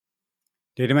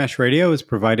Data Mesh Radio is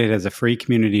provided as a free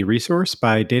community resource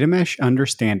by Data Mesh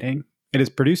Understanding. It is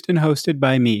produced and hosted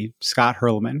by me, Scott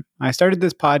Hurlman. I started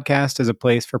this podcast as a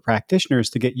place for practitioners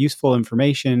to get useful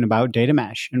information about data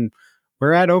mesh, and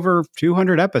we're at over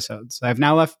 200 episodes. I've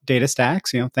now left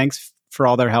DataStax, thanks for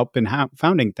all their help in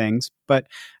founding things, but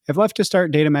I've left to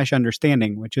start Data Mesh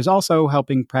Understanding, which is also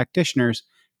helping practitioners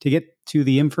to get to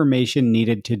the information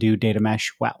needed to do data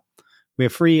mesh well. We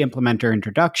have free implementer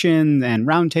introduction and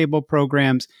roundtable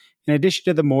programs, in addition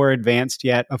to the more advanced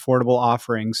yet affordable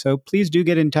offerings. So please do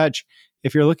get in touch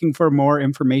if you're looking for more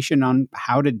information on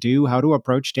how to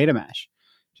approach data mesh.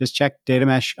 Just check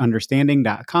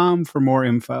datameshunderstanding.com for more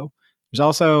info. There's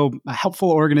also a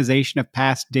helpful organization of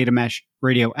past Data Mesh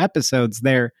Radio episodes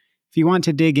there if you want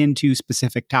to dig into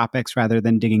specific topics rather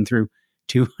than digging through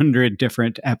 200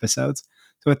 different episodes.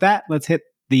 So with that, let's hit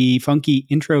the funky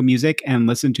intro music and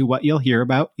listen to what you'll hear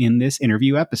about in this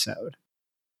interview episode.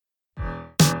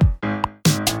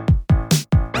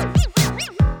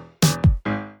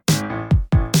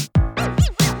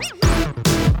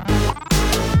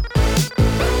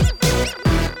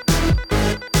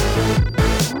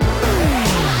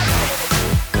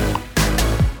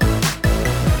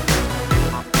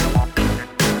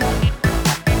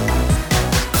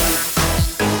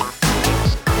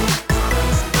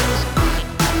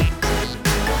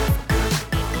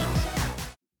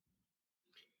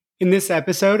 In this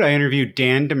episode, I interviewed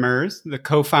Dan DeMers, the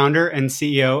co-founder and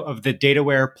CEO of the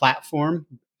DataWare platform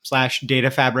 / data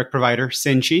fabric provider,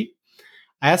 Cinchi.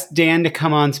 I asked Dan to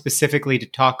come on specifically to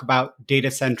talk about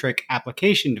data-centric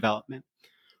application development.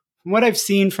 From what I've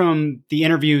seen from the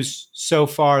interviews so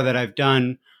far that I've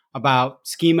done about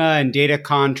schema and data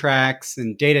contracts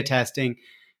and data testing,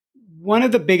 one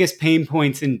of the biggest pain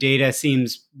points in data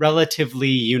seems relatively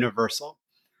universal.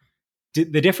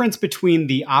 The difference between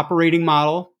the operating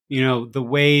model, the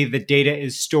way the data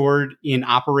is stored in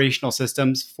operational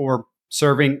systems for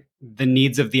serving the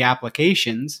needs of the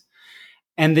applications,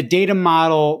 and the data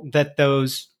model that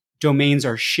those domains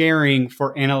are sharing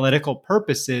for analytical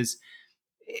purposes,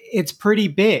 it's pretty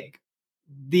big.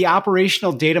 The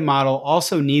operational data model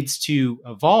also needs to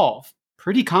evolve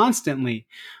pretty constantly,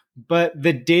 but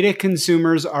the data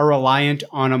consumers are reliant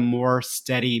on a more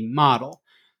steady model.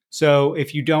 So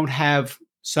if you don't have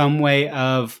some way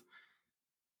of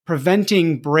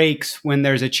preventing breaks when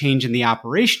there's a change in the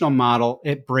operational model,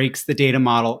 it breaks the data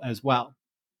model as well.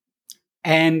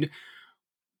 And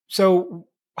so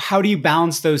how do you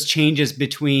balance those changes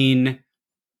between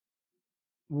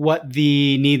what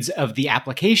the needs of the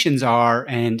applications are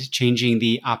and changing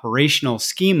the operational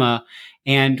schema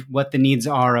and what the needs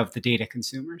are of the data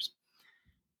consumers?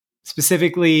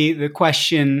 Specifically, the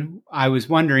question I was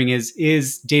wondering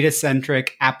is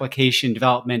data-centric application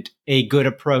development a good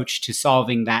approach to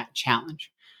solving that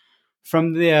challenge?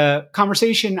 From the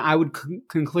conversation, I would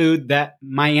conclude that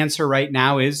my answer right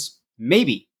now is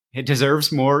maybe. It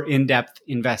deserves more in-depth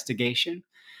investigation.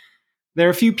 There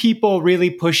are a few people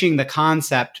really pushing the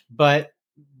concept, but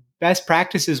best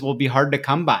practices will be hard to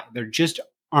come by. There just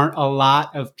aren't a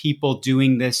lot of people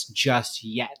doing this just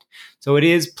yet. So it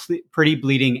is pretty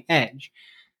bleeding edge.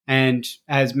 And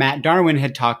as Matt Darwin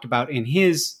had talked about in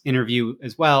his interview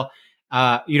as well,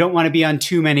 you don't want to be on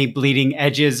too many bleeding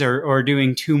edges or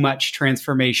doing too much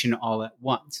transformation all at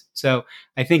once. So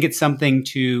I think it's something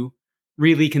to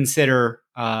really consider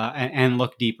and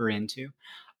look deeper into.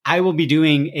 I will be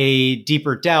doing a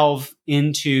deeper delve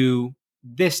into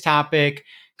this topic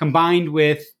combined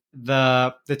with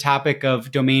the topic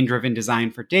of domain-driven design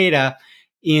for data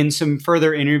in some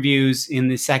further interviews in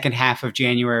the second half of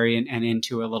January and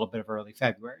into a little bit of early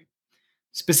February.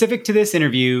 Specific to this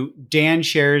interview, Dan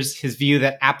shares his view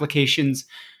that applications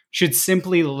should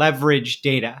simply leverage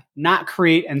data, not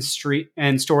create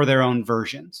and store their own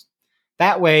versions.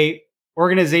 That way,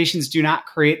 organizations do not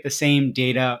create the same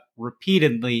data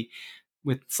repeatedly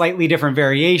with slightly different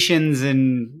variations,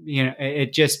 and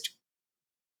it just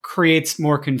creates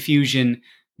more confusion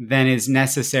than is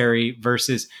necessary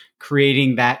versus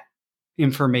creating that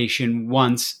information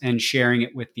once and sharing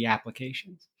it with the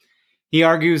applications. He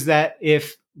argues that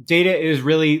if data is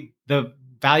really the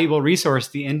valuable resource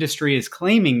the industry is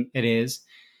claiming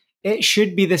it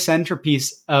should be the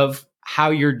centerpiece of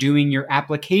how you're doing your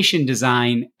application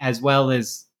design as well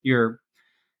as your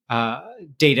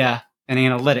data and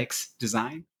analytics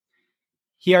design.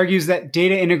 He argues that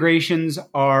data integrations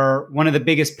are one of the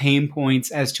biggest pain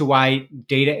points as to why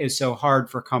data is so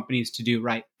hard for companies to do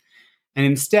right. And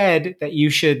instead, that you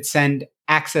should send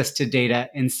access to data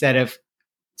instead of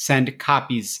send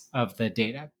copies of the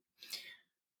data.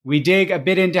 We dig a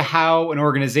bit into how an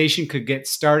organization could get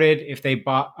started if they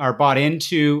are bought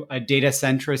into a data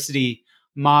centricity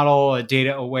model, a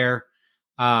data aware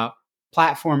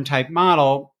platform type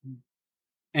model,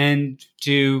 and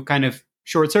to kind of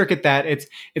short circuit that,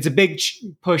 it's a big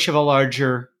push of a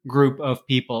larger group of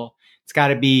people. It's got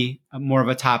to be more of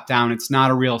a top down. It's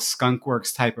not a real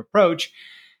skunkworks type approach,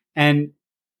 and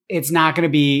it's not going to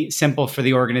be simple for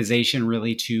the organization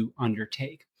really to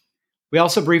undertake. We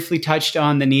also briefly touched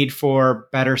on the need for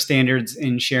better standards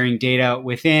in sharing data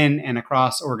within and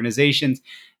across organizations.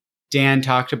 Dan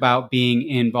talked about being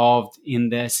involved in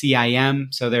the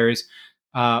CIM. So there's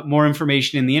more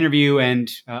information in the interview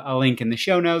and a link in the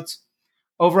show notes.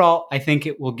 Overall, I think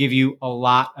it will give you a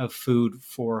lot of food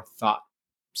for thought.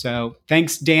 So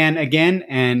thanks, Dan, again,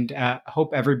 and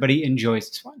hope everybody enjoys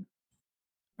this one.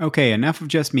 Okay, enough of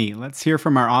just me. Let's hear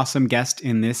from our awesome guest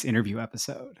in this interview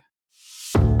episode.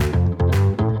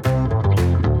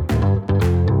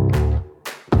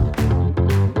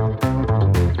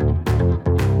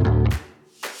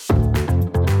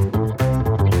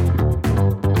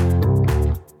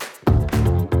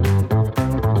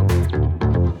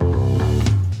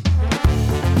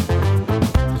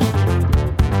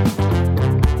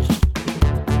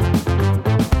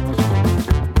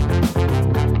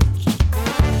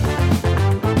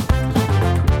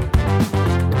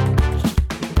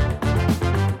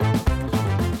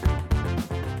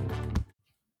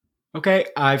 Okay,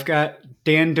 I've got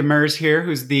Dan DeMers here,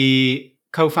 who's the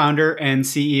co-founder and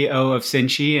CEO of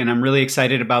Cinchi, and I'm really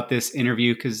excited about this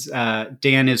interview because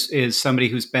Dan is somebody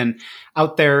who's been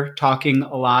out there talking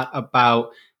a lot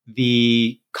about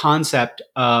the concept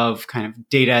of kind of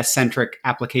data-centric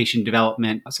application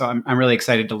development. So I'm really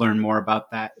excited to learn more about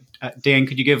that. Dan,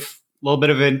 could you give a little bit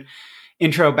of an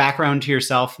intro background to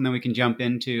yourself, and then we can jump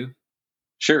into?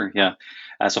 Sure. Yeah.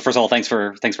 So first of all, thanks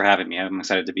for having me. I'm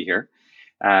excited to be here.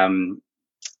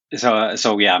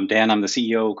 So yeah, I'm Dan. I'm the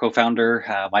CEO,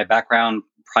 co-founder. My background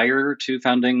prior to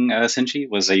founding Cinchi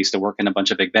was I used to work in a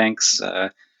bunch of big banks.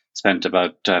 Spent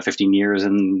about 15 years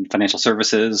in financial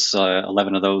services.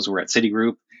 11 of those were at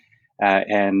Citigroup,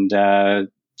 and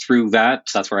through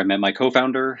that's where I met my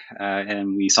co-founder,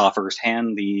 and we saw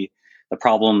firsthand the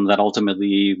problem that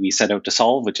ultimately we set out to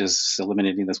solve, which is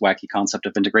eliminating this wacky concept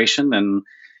of integration. And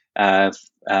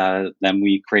then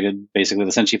we created basically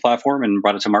the Cinchi platform and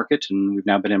brought it to market, and we've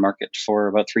now been in market for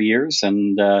about 3 years.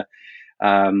 And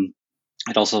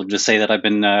I'd also just say that I've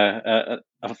been a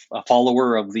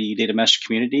follower of the data mesh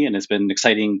community, and it's been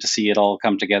exciting to see it all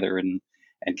come together and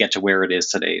get to where it is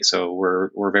today. So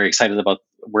we're very excited about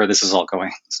where this is all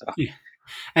going. So. Yeah.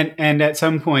 And at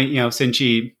some point,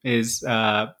 Cinchi is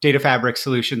data fabric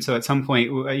solution. So at some point,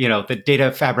 the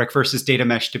data fabric versus data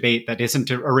mesh debate, that isn't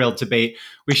a real debate.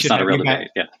 We should have you back.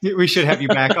 Yeah. We should have you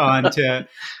back on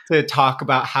to talk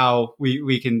about how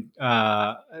we can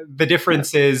the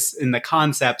differences in the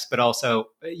concepts, but also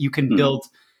you can build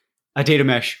a data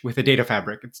mesh with a data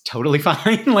fabric. It's totally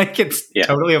fine. Like it's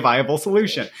totally a viable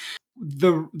solution.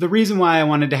 The reason why I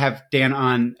wanted to have Dan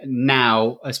on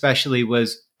now, especially,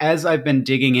 was as I've been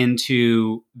digging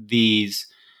into these,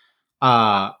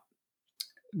 the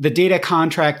data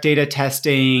contract, data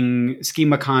testing,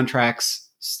 schema contracts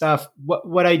stuff,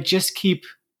 what I just keep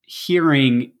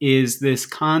hearing is this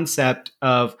concept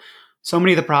of so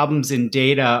many of the problems in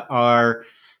data are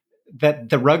that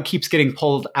the rug keeps getting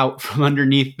pulled out from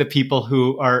underneath the people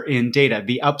who are in data.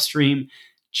 The upstream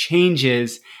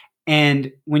changes.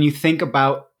 And when you think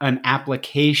about an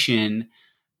application,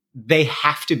 they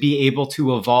have to be able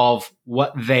to evolve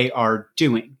what they are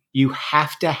doing. You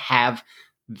have to have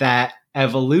that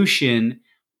evolution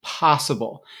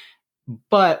possible.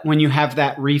 But when you have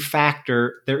that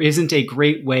refactor, there isn't a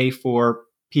great way for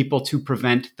people to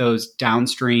prevent those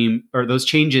downstream or those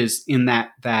changes in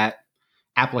that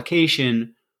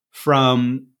application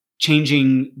from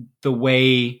changing the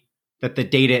way that the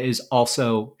data is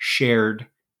also shared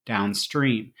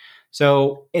downstream.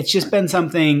 So it's just been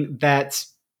something that's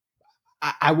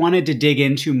I wanted to dig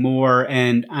into more,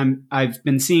 and I've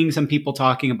been seeing some people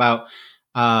talking about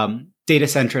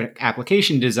data-centric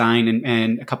application design,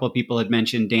 and a couple of people had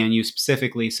mentioned Dan, you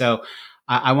specifically. So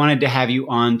I wanted to have you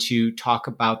on to talk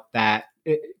about that.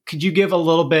 Could you give a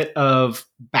little bit of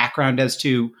background as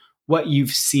to what you've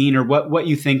seen or what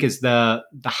you think is the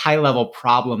high-level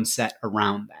problem set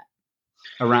around that,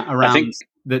 around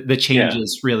the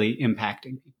changes really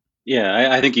impacting?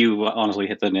 Yeah, I think you honestly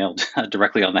hit the nail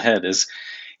directly on the head. Is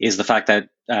the fact that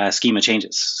schema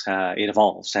changes, it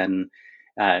evolves, and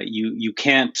you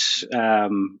can't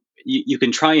you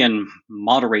can try and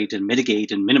moderate and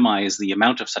mitigate and minimize the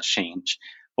amount of such change,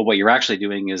 But what you're actually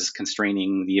doing is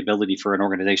constraining the ability for an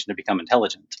organization to become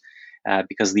intelligent.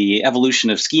 Because the evolution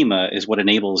of schema is what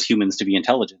enables humans to be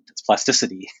intelligent. It's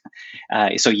plasticity.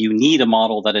 So you need a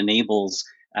model that enables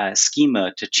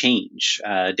schema to change.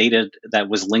 Data that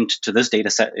was linked to this data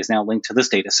set is now linked to this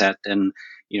data set, and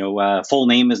full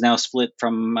name is now split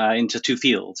from into two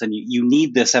fields. And you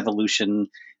need this evolution,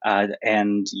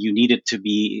 and you need it to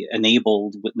be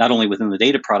enabled not only within the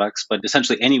data products, but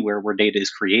essentially anywhere where data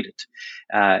is created.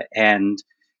 And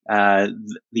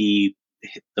the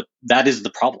that is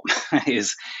the problem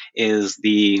is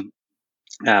the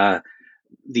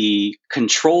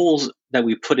controls that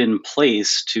we put in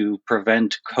place to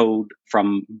prevent code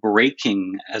from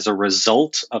breaking as a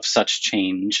result of such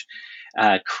change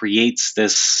creates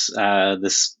this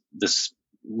limiter,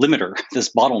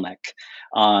 this bottleneck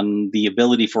on the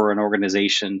ability for an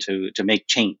organization to make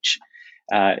change.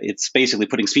 It's basically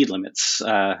putting speed limits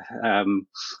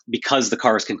because the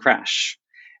cars can crash.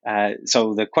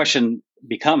 So the question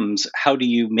becomes, how do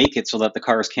you make it so that the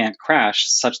cars can't crash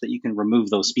such that you can remove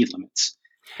those speed limits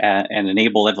and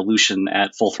enable evolution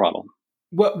at full throttle?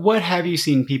 What have you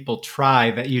seen people try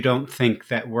that you don't think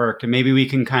that worked? And maybe we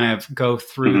can kind of go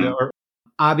through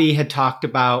Abhi had talked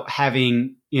about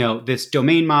having, this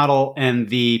domain model and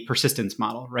the persistence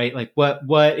model, right? Like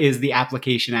what is the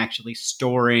application actually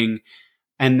storing,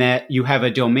 and that you have a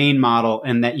domain model,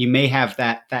 and that you may have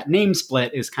that name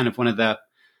split is kind of one of the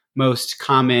most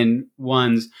common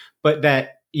ones, but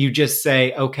that you just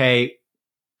say, okay,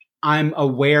 I'm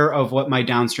aware of what my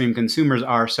downstream consumers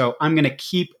are, so I'm going to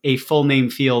keep a full name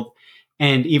field.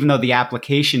 And even though the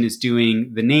application is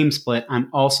doing the name split, I'm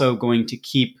also going to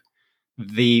keep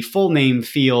the full name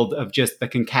field of just the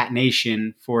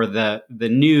concatenation for the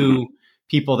new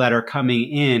people that are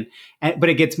coming in. But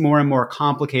it gets more and more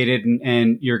complicated,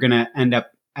 and you're going to end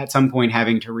up at some point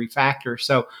having to refactor.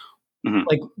 So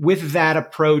like with that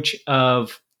approach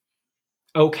of,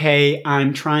 okay,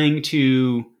 I'm trying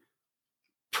to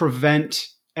prevent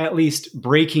at least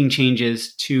breaking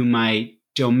changes to my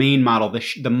domain model,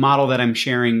 the model that I'm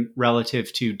sharing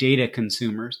relative to data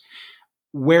consumers.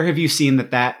 Where have you seen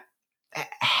that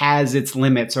has its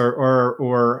limits,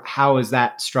 or how has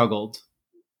that struggled?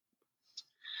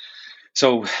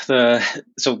 So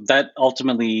that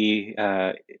ultimately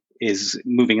is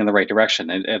moving in the right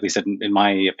direction, at least in my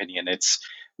opinion. It's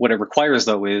what it requires,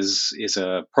 though, is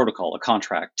a protocol, a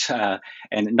contract,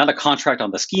 and not a contract on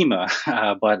the schema,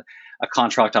 but a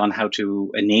contract on how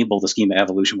to enable the schema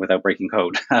evolution without breaking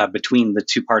code between the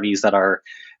two parties that are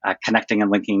connecting and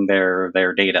linking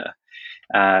their data.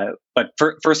 But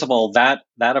first of all, that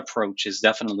approach is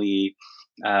definitely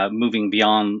moving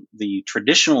beyond the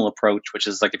traditional approach, which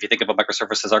is like if you think of a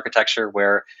microservices architecture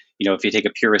where, if you take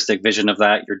a puristic vision of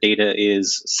that, your data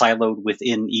is siloed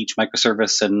within each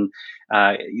microservice, and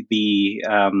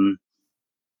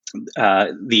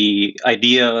the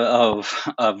idea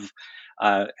of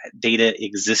data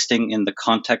existing in the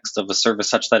context of a service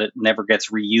such that it never gets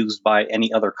reused by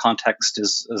any other context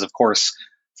is of course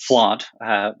flawed.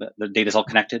 The data is all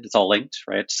connected, it's all linked,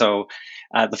 right? So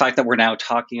the fact that we're now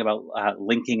talking about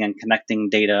linking and connecting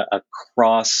data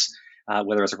across,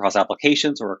 whether it's across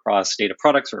applications or across data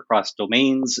products or across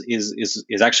domains,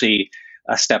 is actually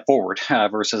a step forward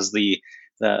versus the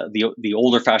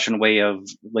older fashioned way of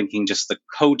linking just the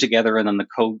code together, and then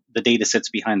the data sits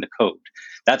behind the code.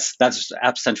 That's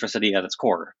app centricity at its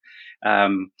core.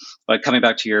 But coming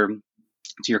back to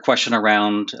your question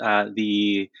around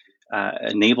the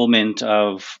enablement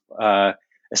of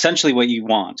essentially what you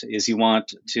want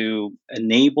to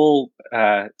enable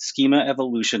schema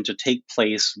evolution to take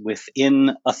place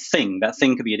within a thing. That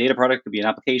thing could be a data product, could be an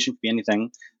application, could be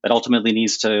anything that ultimately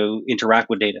needs to interact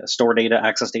with data, store data,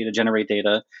 access data, generate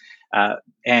data.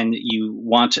 And you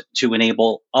want to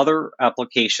enable other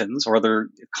applications or other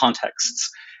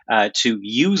contexts to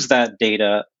use that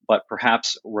data, but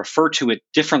perhaps refer to it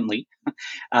differently,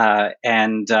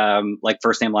 and like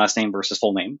first name, last name versus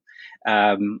full name.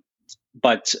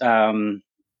 But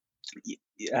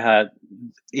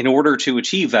in order to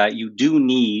achieve that, you do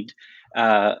need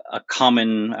a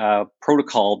common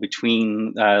protocol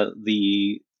between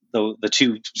the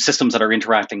two systems that are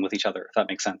interacting with each other, if that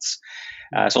makes sense.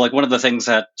 So, like one of the things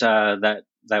that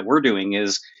we're doing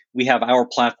is we have our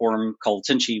platform called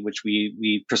Cinchi, which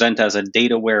we present as a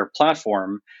data-aware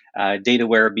platform.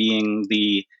 Data-aware being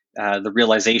the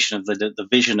realization of the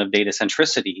vision of data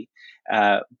centricity,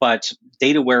 but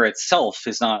data-aware itself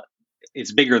is not.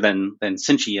 It's bigger than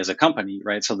Cinchi as a company,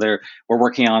 right? So we're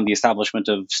working on the establishment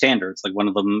of standards. Like one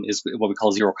of them is what we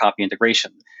call zero copy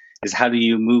integration. Is how do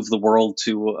you move the world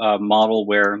to a model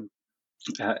where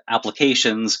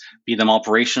applications, be them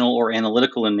operational or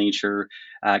analytical in nature,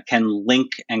 can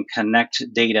link and connect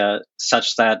data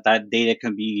such that that data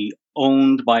can be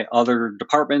owned by other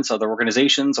departments, other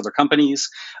organizations, other companies,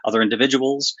 other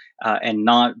individuals, and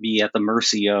not be at the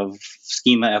mercy of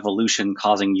schema evolution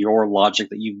causing your logic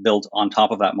that you've built on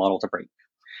top of that model to break.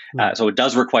 So it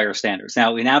does require standards.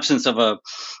 Now, in absence of a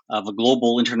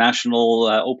global, international,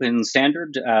 open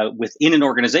standard within an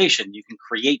organization, you can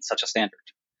create such a standard.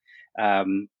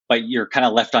 But you're kind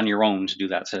of left on your own to do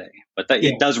that today. But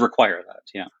it does require that.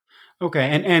 Yeah.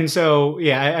 Okay. And so,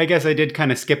 yeah, I guess I did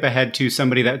kind of skip ahead to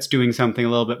somebody that's doing something a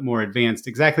little bit more advanced.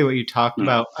 Exactly what you talked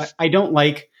about. I don't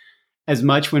like as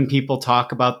much when people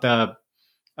talk about the,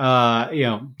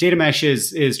 data mesh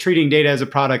is treating data as a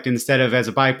product instead of as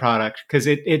a byproduct, because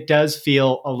it does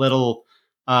feel a little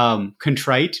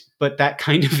contrite, but that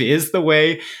kind of is the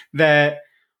way that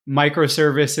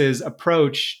microservices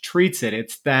approach treats it.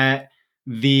 It's that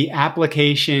the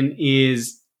application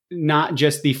is not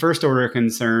just the first order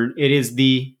concern, it is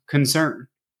the concern.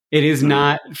 It is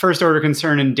not first order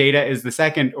concern and data is the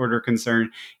second order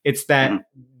concern. It's that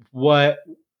what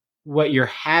you're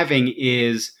having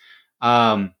is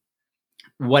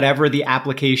whatever the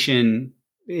application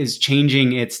is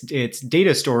changing its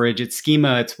data storage, its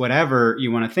schema, it's whatever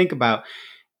you want to think about,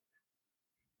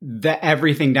 that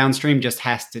everything downstream just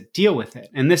has to deal with it.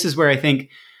 And this is where I think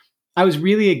I was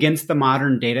really against the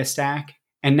modern data stack.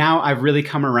 And now I've really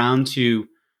come around to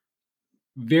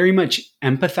very much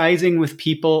empathizing with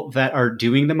people that are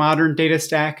doing the modern data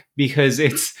stack, because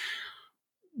it's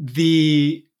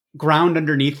the ground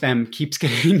underneath them keeps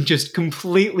getting just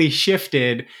completely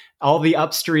shifted. All the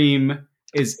upstream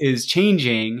is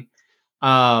changing.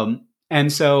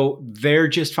 And so they're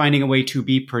just finding a way to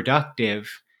be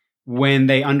productive when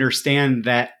they understand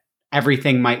that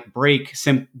everything might break,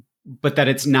 but that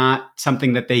it's not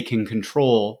something that they can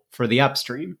control for the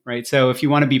upstream, right? So if you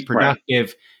want to be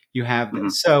productive, you have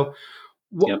this. So,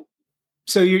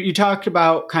 so you talked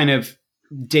about kind of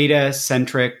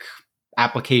data-centric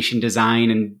application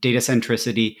design and data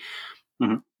centricity.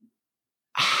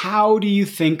 How do you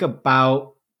think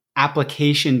about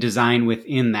application design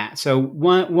within that? So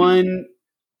one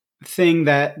thing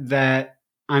that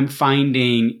I'm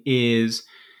finding is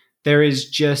there is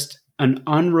just an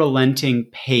unrelenting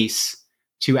pace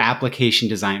to application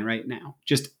design right now.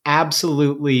 Just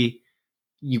absolutely,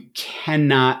 you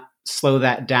cannot slow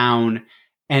that down.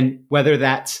 And whether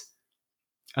that's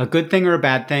a good thing or a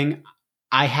bad thing,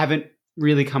 I haven't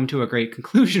really come to a great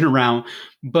conclusion around.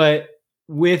 But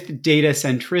with data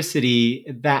centricity,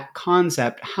 that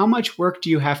concept, how much work do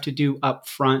you have to do up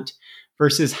front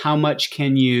versus how much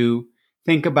can you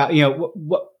think about,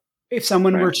 what if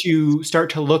someone were to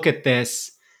start to look at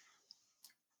this,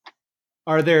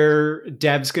 are there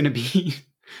devs going to be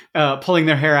pulling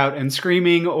their hair out and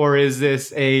screaming, or is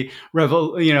this a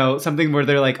something where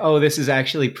they're like, oh, this is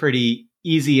actually pretty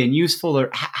easy and useful? Or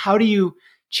how do you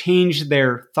change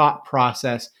their thought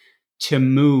process to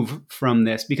move from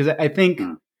this? Because I think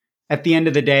at the end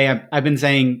of the day, I've been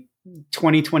saying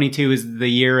 2022 is the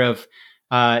year of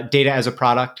data as a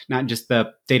product, not just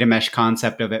the data mesh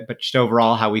concept of it, but just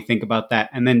overall how we think about that.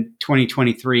 And then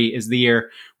 2023 is the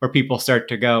year where people start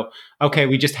to go, okay,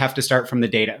 we just have to start from the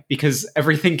data because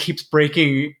everything keeps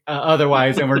breaking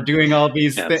otherwise. And we're doing all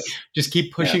these things, just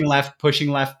keep pushing left, pushing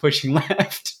left, pushing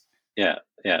left. Yeah.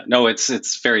 No,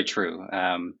 it's very true.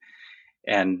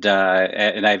 And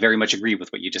I very much agree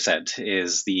with what you just said,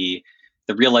 is the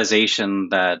realization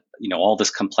that, all this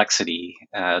complexity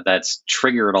that's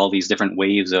triggered all these different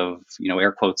waves of,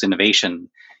 air quotes, innovation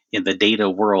in the data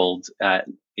world,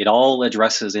 it all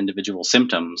addresses individual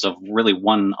symptoms of really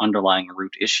one underlying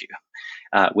root issue,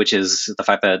 which is the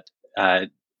fact that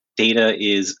data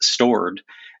is stored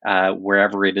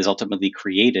wherever it is ultimately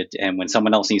created. And when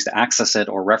someone else needs to access it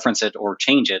or reference it or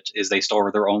change it, is they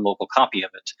store their own local copy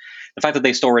of it. The fact that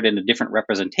they store it in a different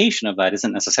representation of that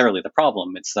isn't necessarily the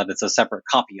problem. It's that it's a separate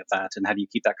copy of that. And how do you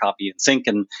keep that copy in sync?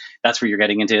 And that's where you're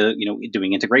getting into,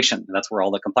 doing integration. That's where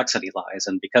all the complexity lies.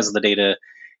 And because the data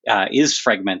is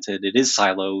fragmented, it is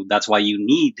siloed, that's why you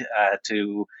need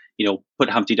to put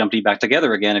Humpty Dumpty back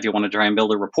together again if you want to try and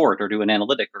build a report or do an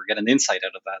analytic or get an insight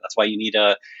out of that. That's why you need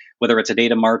whether it's a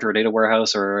data mart or a data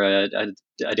warehouse or a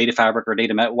data fabric or a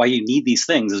data why you need these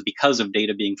things is because of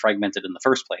data being fragmented in the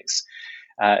first place.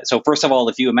 So first of all,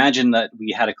 if you imagine that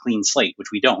we had a clean slate, which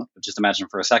we don't, but just imagine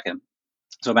for a second.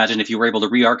 So imagine if you were able to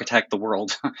re-architect the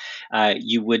world,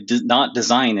 you would not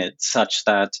design it such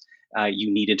that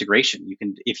you need integration. You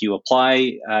can, if you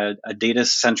apply a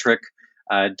data-centric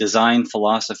design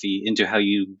philosophy into how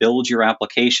you build your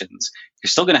applications, you're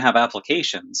still going to have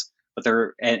applications, but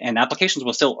and applications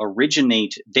will still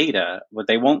originate data, but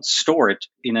they won't store it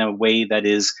in a way that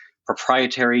is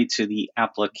proprietary to the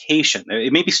application.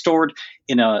 It may be stored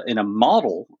in a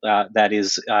model that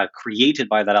is created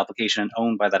by that application and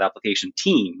owned by that application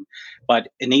team, but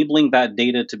enabling that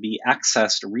data to be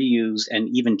accessed, reused, and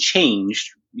even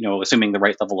changed, assuming the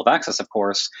right level of access, of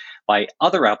course, by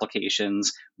other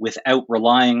applications without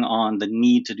relying on the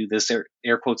need to do this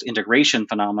air quotes integration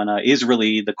phenomena is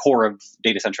really the core of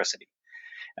data centricity.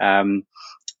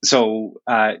 So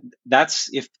that's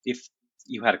if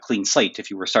you had a clean slate, if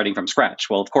you were starting from scratch.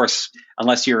 Well, of course,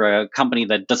 unless you're a company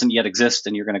that doesn't yet exist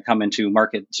and you're going to come into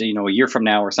market, a year from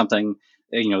now or something,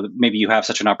 maybe you have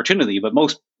such an opportunity. But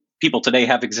most people today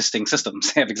have existing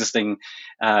systems, they have existing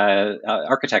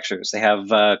architectures, they have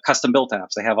custom built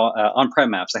apps, they have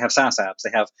on-prem apps, they have SaaS apps,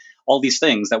 they have all these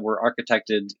things that were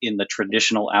architected in the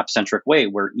traditional app-centric way,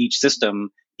 where each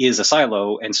system is a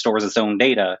silo and stores its own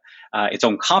data, its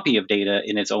own copy of data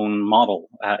in its own model,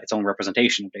 its own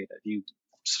representation of data. If you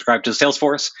subscribe to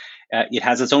Salesforce, it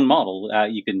has its own model.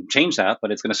 You can change that,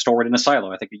 but it's going to store it in a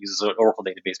silo. I think it uses an Oracle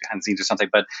database behind the scenes or something.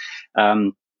 But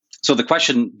so the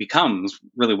question becomes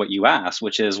really what you asked,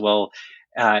 which is, well,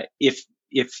 if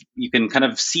you can kind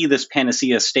of see this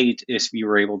panacea state, if you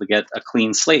were able to get a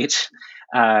clean slate,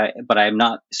 but I'm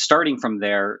not starting from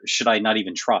there, should I not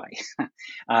even try?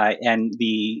 And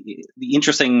the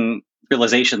interesting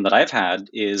realization that I've had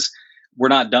is we're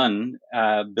not done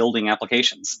building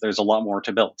applications. There's a lot more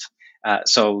to build.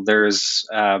 So there's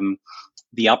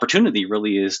the opportunity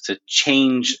really is to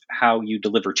change how you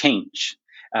deliver change.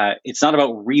 It's not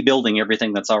about rebuilding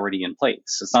everything that's already in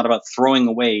place. It's not about throwing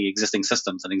away existing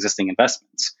systems and existing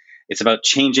investments. It's about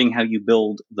changing how you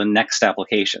build the next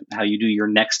application, how you do your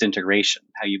next integration,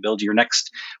 how you build your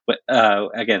next,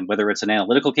 again, whether it's an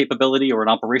analytical capability or an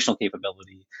operational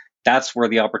capability. That's where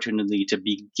the opportunity to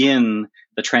begin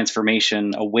the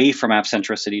transformation away from app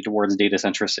centricity towards data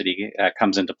centricity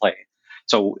comes into play.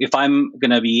 So if I'm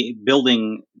going to be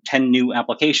building 10 new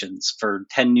applications for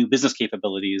 10 new business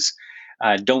capabilities,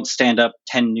 don't stand up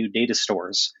 10 new data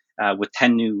stores with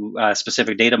 10 new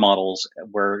specific data models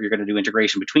where you're going to do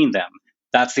integration between them.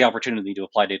 That's the opportunity to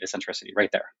apply data centricity right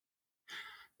there.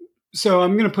 So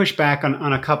I'm going to push back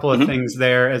on a couple of things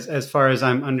there as far as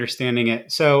I'm understanding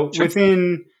it. So Sure.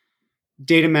 Within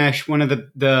data mesh, one of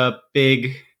the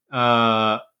big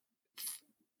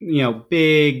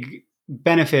big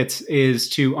benefits is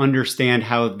to understand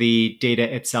how the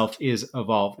data itself is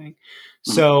evolving.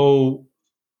 So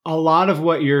a lot of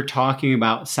what you're talking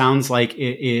about sounds like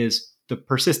it is the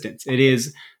persistence. It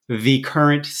is the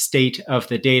current state of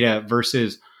the data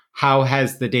versus how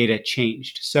has the data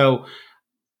changed. So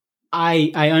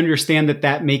I understand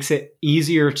that makes it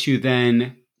easier to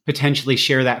then potentially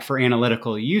share that for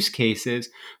analytical use cases.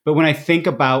 But when I think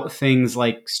about things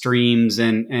like streams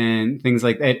and things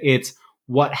like that, it's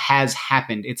what has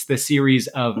happened. It's the series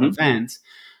of events.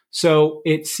 So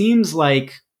it seems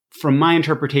like, from my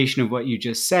interpretation of what you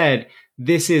just said,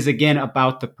 this is again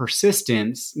about the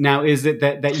persistence. Now, is it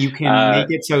that you can make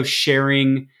it so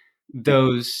sharing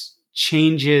those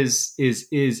changes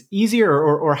is easier,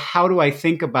 or how do I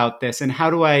think about this, and how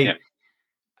do I,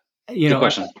 Good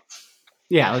question.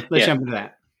 Let's jump into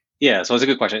that. Yeah, so it's a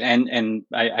good question, and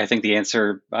I think the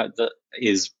answer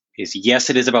is yes,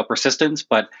 it is about persistence,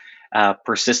 but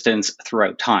persistence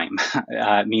throughout time,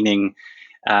 meaning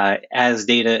as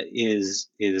data is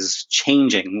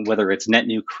changing, whether it's net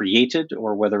new created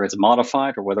or whether it's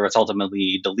modified or whether it's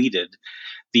ultimately deleted,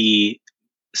 the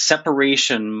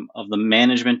separation of the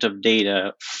management of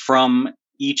data from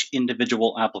each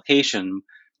individual application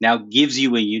now gives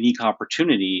you a unique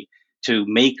opportunity to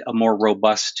make a more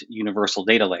robust universal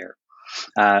data layer.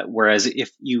 Whereas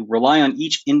if you rely on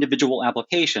each individual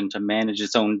application to manage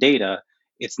its own data,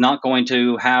 it's not going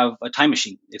to have a time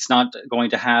machine. It's not going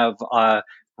to have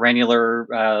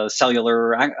granular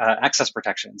cellular access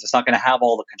protections. It's not going to have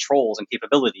all the controls and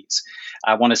capabilities.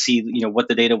 I want to see, what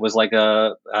the data was like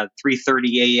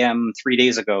 3:30 a.m. 3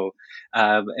 days ago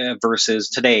versus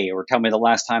today, or tell me the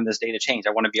last time this data changed.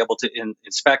 I want to be able to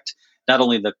inspect not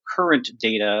only the current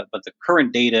data, but the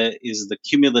current data is the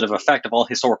cumulative effect of all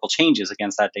historical changes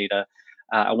against that data.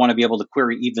 I want to be able to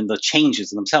query even the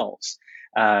changes themselves.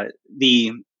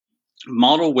 The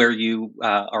model where you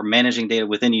are managing data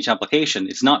within each application,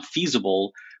 it's not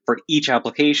feasible for each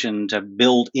application to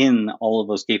build in all of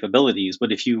those capabilities.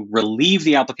 But if you relieve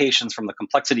the applications from the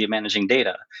complexity of managing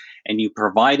data and you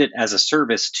provide it as a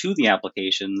service to the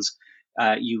applications,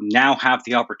 you now have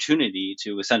the opportunity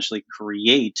to essentially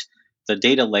create the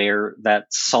data layer that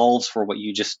solves for what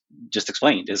you just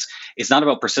explained. It's not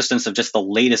about persistence of just the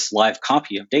latest live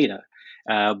copy of data.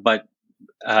 but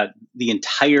the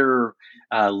entire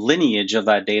lineage of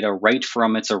that data right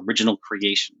from its original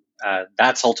creation.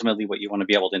 That's ultimately what you want to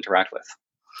be able to interact with.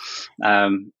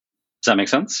 Does that make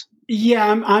sense? Yeah,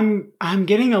 I'm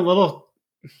getting a little.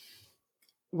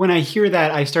 When I hear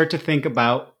that, I start to think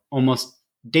about almost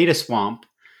data swamp.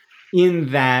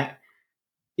 In that,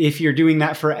 if you're doing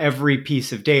that for every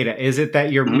piece of data, is it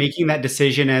that you're making that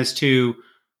decision as to,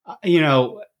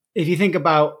 if you think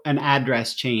about an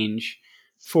address change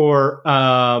for,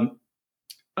 an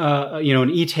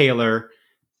e-tailer,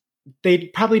 they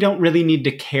probably don't really need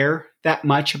to care that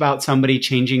much about somebody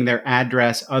changing their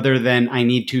address other than I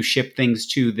need to ship things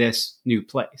to this new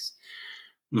place.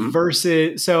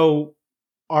 Versus, so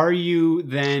are you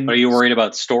then... Are you worried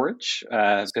about storage?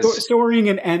 Storing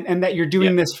and that you're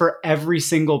doing this for every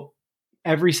single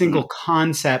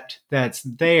concept that's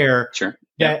there. Sure.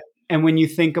 That, and when you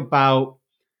think about,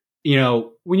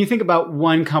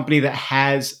 one company that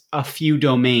has a few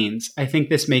domains, I think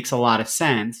this makes a lot of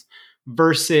sense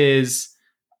versus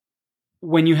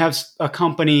when you have a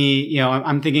company,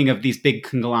 I'm thinking of these big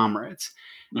conglomerates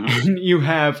and you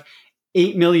have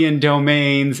 8 million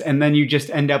domains and then you just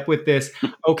end up with this,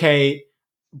 okay,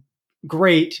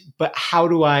 great, but how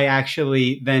do I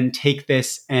actually then take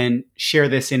this and share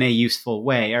this in a useful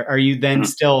way? Are you then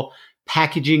still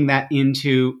packaging that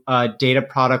into a data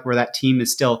product where that team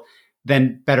is still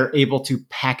then better able to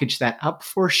package that up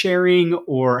for sharing?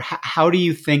 Or how do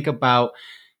you think about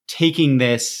taking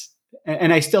this?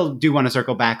 And I still do want to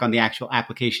circle back on the actual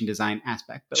application design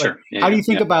aspect, but how do you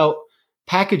think about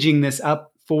packaging this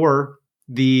up for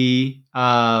the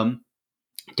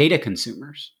data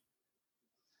consumers?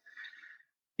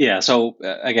 Yeah. So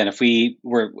again, if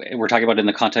we're talking about in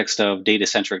the context of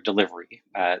data-centric delivery,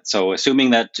 so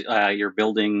assuming that you're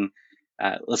building,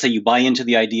 let's say you buy into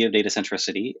the idea of data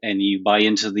centricity and you buy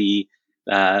into the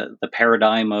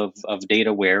paradigm of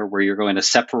data where you're going to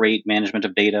separate management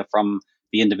of data from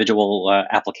the individual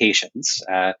applications,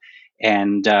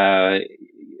 and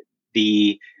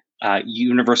the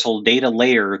universal data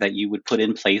layer that you would put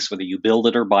in place, whether you build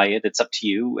it or buy it, it's up to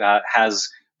you, has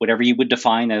whatever you would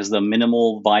define as the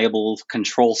minimal viable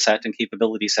control set and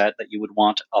capability set that you would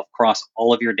want across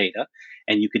all of your data.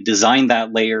 And you could design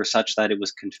that layer such that it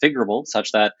was configurable,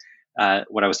 such that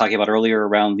what I was talking about earlier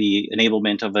around the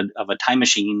enablement of a time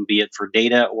machine, be it for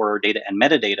data or data and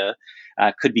metadata,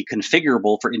 could be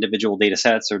configurable for individual data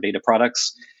sets or data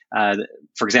products.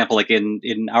 For example, like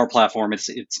in our platform,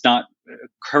 it's not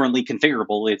currently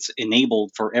configurable. It's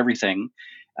enabled for everything,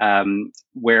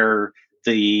 where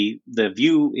the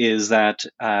view is that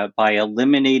by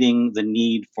eliminating the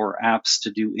need for apps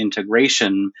to do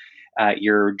integration,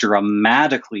 you're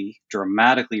dramatically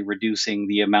reducing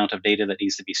the amount of data that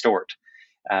needs to be stored.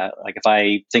 Like if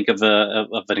I think of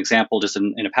an example, just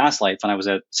in a past life, when I was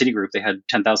at Citigroup, they had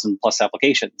 10,000 plus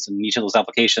applications, and each of those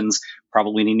applications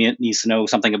probably needs to know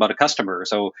something about a customer.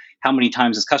 So how many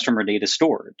times is customer data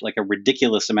stored? Like a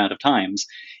ridiculous amount of times.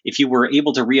 If you were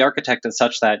able to re-architect it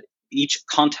such that each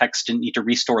context didn't need to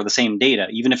restore the same data,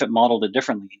 even if it modeled it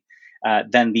differently,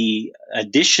 then the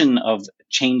addition of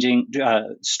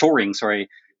storing the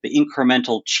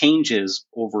incremental changes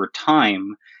over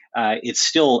time, it's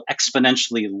still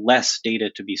exponentially less data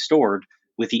to be stored,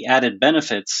 with the added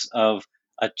benefits of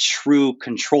a true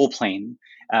control plane.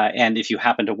 And if you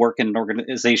happen to work in an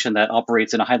organization that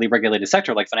operates in a highly regulated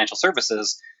sector like financial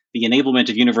services, the enablement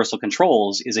of universal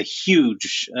controls is a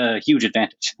huge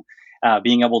advantage.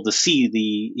 Being able to see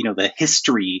the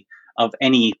history of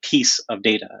any piece of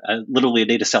data, literally a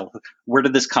data cell. Where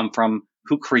did this come from?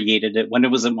 Who created it? When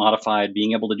was it modified?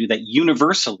 Being able to do that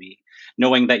universally,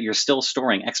 knowing that you're still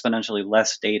storing exponentially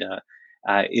less data,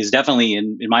 is definitely,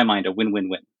 in my mind, a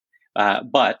win-win-win.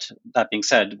 But that being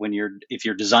said, if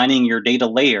you're designing your data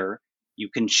layer, you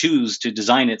can choose to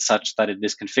design it such that it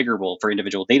is configurable for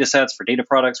individual data sets, for data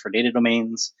products, for data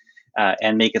domains,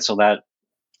 and make it so that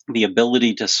the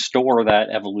ability to store that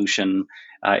evolution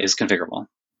is configurable.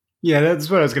 Yeah, that's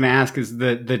what I was going to ask, is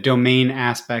the domain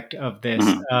aspect of this,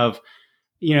 of,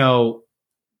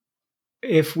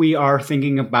 if we are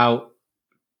thinking about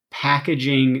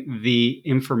packaging the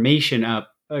information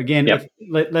up, again, if,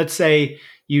 let's say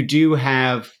you do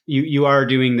have, you are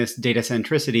doing this data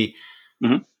centricity,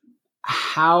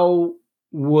 how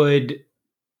would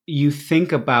you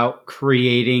think about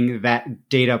creating that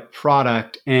data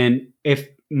product? And if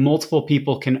multiple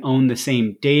people can own the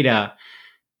same data,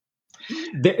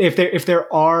 if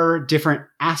there are different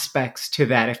aspects to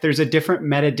that, if there's a different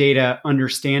metadata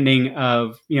understanding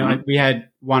of, we had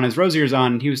Juana's Rosier's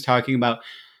on, and he was talking about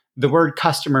the word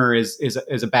customer is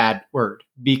a bad word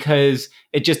because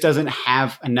it just doesn't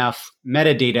have enough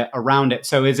metadata around it.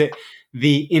 So is it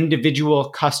the individual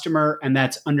customer and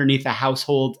that's underneath a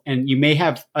household, and you may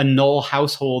have a null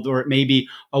household, or it may be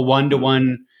a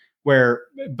one-to-one where,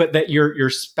 but that you're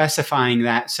specifying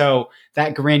that. So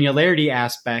that granularity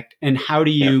aspect, and how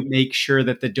do you make sure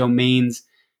that the domains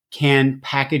can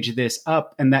package this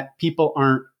up and that people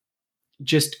aren't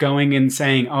just going and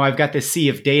saying, oh, I've got this sea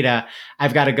of data,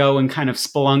 I've got to go and kind of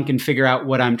spelunk and figure out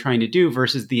what I'm trying to do,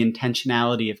 versus the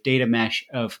intentionality of data mesh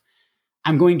of,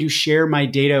 I'm going to share my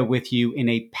data with you in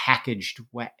a packaged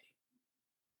way.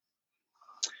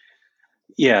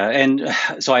 Yeah, and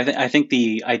so I think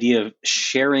the idea of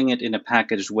sharing it in a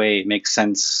packaged way makes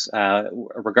sense,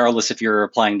 regardless if you're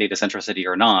applying data centricity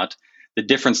or not. The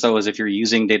difference, though, is if you're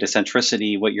using data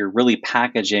centricity, what you're really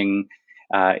packaging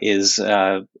is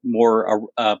more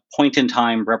a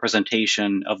point-in-time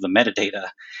representation of the metadata,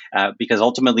 because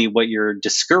ultimately what you're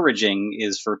discouraging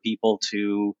is for people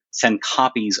to send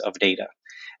copies of data,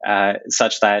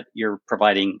 such that you're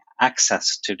providing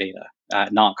access to data,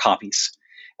 not copies.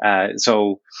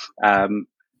 So that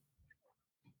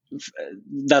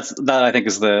I think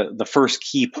is the first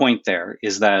key point there,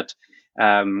 is that,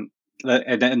 and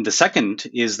then the second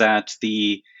is that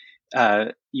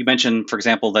you mentioned, for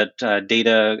example, that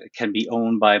data can be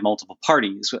owned by multiple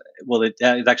parties. Well, it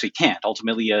actually can't.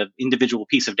 Ultimately, an individual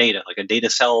piece of data, like a data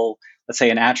cell, let's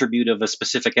say an attribute of a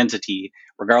specific entity,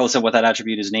 regardless of what that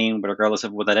attribute is named, but regardless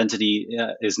of what that entity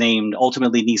is named,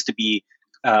 ultimately needs to be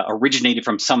originated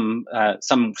from somewhere.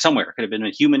 It could have been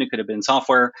a human, it could have been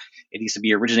software. It needs to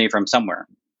be originated from somewhere.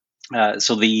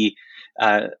 So the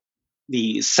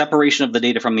separation of the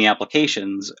data from the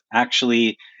applications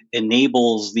actually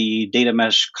enables the data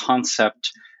mesh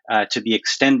concept to be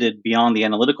extended beyond the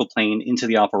analytical plane into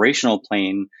the operational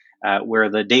plane, where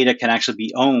the data can actually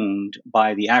be owned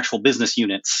by the actual business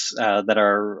units that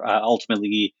are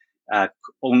ultimately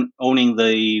owning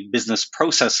the business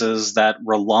processes that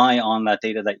rely on that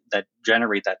data, that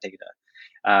generate that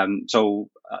data. So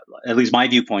at least my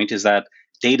viewpoint is that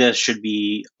data should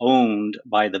be owned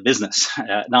by the business,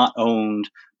 not owned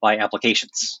by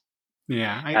applications.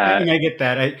 Yeah, I get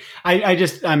that.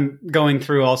 I'm going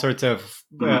through all sorts of,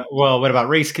 well, what about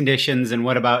race conditions and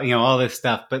what about, all this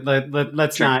stuff, but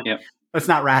let's Sure, not, yeah. let's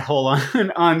not rat hole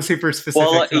on super Well,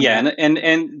 specifics on yeah, that.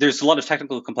 and there's a lot of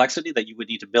technical complexity that you would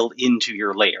need to build into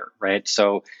your layer, right?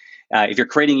 So if you're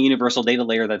creating a universal data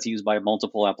layer that's used by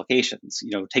multiple applications,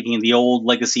 taking the old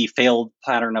legacy failed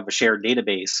pattern of a shared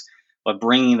database, but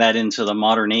bringing that into the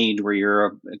modern age where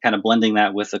you're kind of blending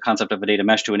that with the concept of a data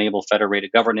mesh to enable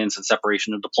federated governance and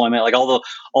separation of deployment, like all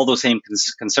those same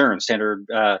concerns, standard,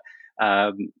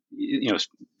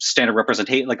 standard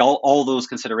representation, like all those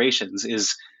considerations,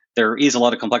 there is a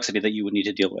lot of complexity that you would need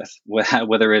to deal with,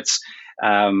 whether it's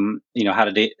how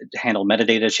to handle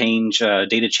metadata change,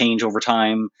 data change over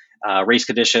time, race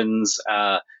conditions,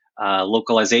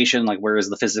 localization, like where is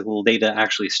the physical data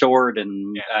actually stored,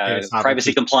 and Data privacy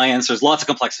sovereignty. compliance. There's lots of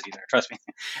complexity there, trust me.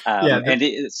 Yeah,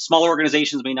 Smaller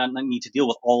organizations may not need to deal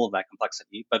with all of that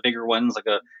complexity, but bigger ones, like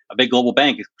a big global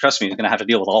bank, trust me, is going to have to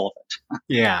deal with all of it.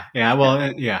 yeah.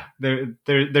 Well, yeah.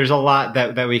 There's a lot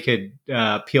that we could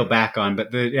peel back on,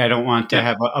 but I don't want to Yeah.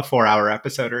 have a 4-hour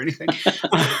episode or anything.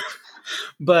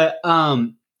 But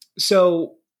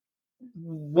so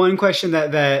one question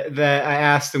that I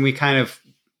asked, and we kind of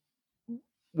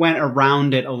went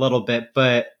around it a little bit,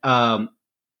 but well,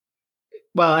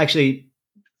 actually,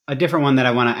 a different one that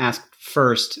I want to ask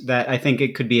first, that I think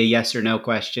it could be a yes or no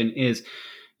question, is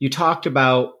you talked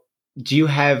about,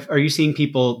 are you seeing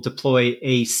people deploy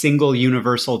a single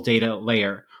universal data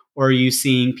layer, or are you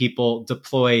seeing people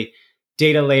deploy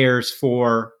data layers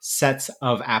for sets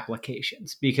of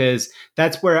applications? Because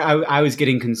that's where I was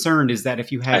getting concerned, is that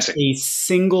if you I have see. a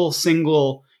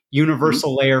single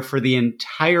universal layer for the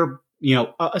entire,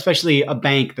 especially a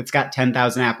bank that's got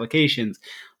 10,000 applications,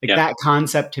 like Yeah. that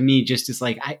concept to me just is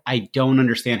like, I don't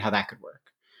understand how that could work.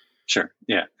 Sure.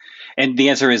 Yeah. And the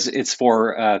answer is it's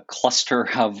for a cluster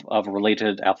of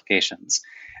related applications,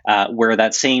 where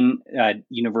that same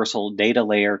universal data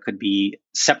layer could be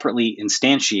separately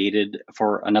instantiated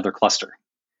for another cluster,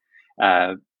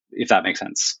 if that makes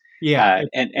sense. Yeah,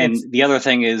 And the other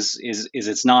thing is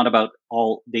it's not about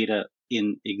all data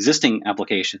in existing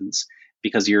applications,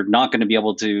 because you're not going to be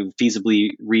able to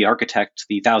feasibly re-architect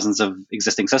the thousands of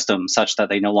existing systems such that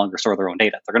they no longer store their own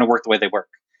data. They're going to work the way they work.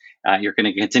 You're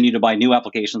going to continue to buy new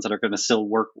applications that are going to still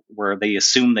work where they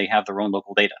assume they have their own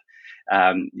local data,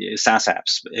 SaaS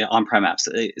apps, on-prem apps.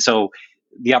 So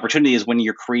the opportunity is when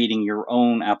you're creating your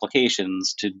own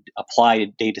applications to apply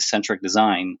data-centric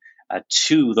design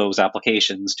to those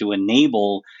applications to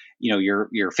enable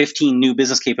your 15 new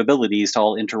business capabilities to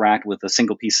all interact with a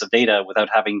single piece of data without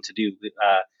having to do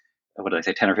what did I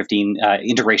say, 10 or 15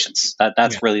 integrations.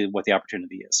 That's really what the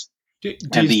opportunity is. Do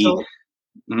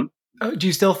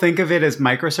you still think of it as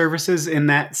microservices in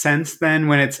that sense then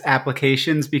when it's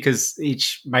applications, because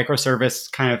each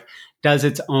microservice kind of does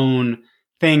its own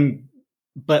thing,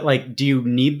 but like, do you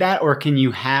need that, or can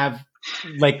you have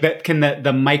like that? Can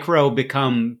the micro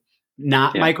become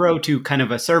not micro to kind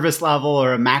of a service level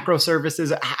or a macro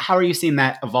services? How are you seeing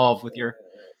that evolve with your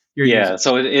users?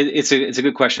 So it's a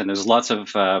good question. There's lots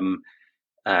of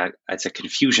I'd say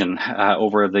confusion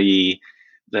over the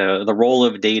role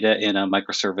of data in a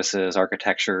microservices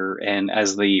architecture, and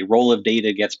as the role of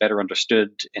data gets better understood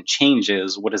and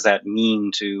changes, what does that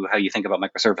mean to how you think about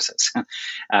microservices?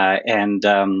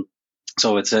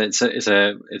 So it's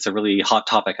a really hot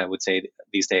topic, I would say,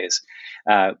 these days.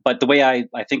 But the way I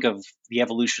think of the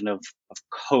evolution of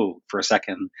code for a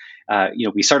second,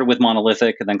 we started with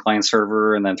monolithic and then client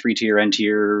server and then 3-tier,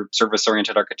 n-tier,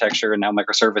 service-oriented architecture, and now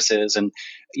microservices. And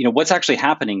what's actually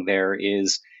happening there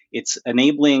is it's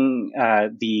enabling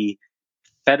the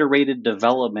federated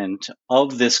development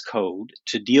of this code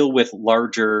to deal with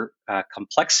larger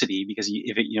complexity, because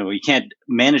you can't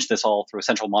manage this all through a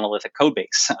central monolithic code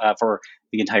base for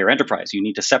the entire enterprise. You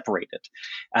need to separate it.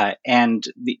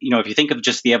 If you think of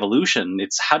just the evolution,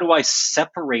 it's how do I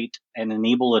separate and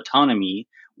enable autonomy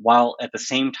while at the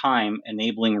same time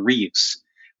enabling reuse?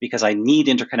 Because I need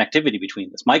interconnectivity between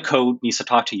this. My code needs to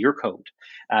talk to your code,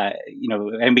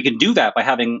 and we can do that by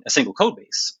having a single code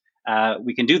base.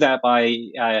 We can do that by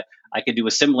I could do a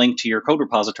symlink to your code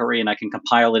repository and I can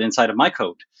compile it inside of my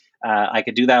code. I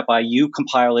could do that by you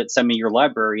compile it, send me your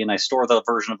library, and I store the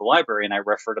version of the library and I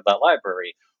refer to that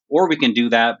library. Or we can do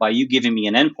that by you giving me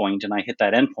an endpoint and I hit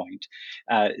that endpoint.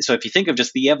 So if you think of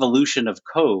just the evolution of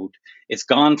code, it's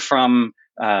gone from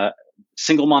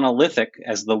single monolithic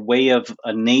as the way of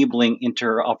enabling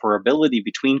interoperability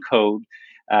between code,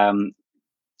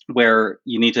 where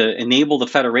you need to enable the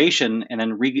federation and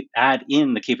then add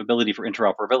in the capability for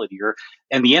interoperability.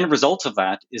 And the end result of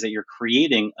that is that you're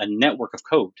creating a network of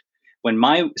code. When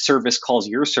my service calls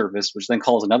your service, which then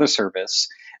calls another service,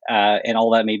 and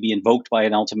all that may be invoked by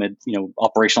an ultimate,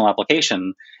 operational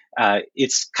application,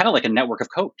 it's kind of like a network of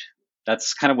code.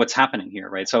 That's kind of what's happening here,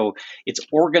 right? So it's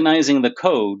organizing the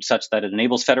code such that it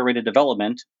enables federated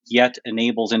development, yet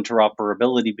enables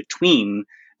interoperability between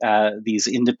these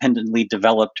independently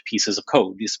developed pieces of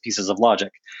code, these pieces of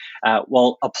logic.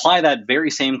 Well, apply that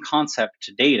very same concept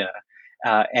to data,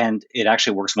 and it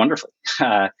actually works wonderfully.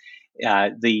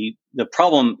 The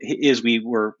problem is we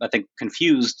were, I think,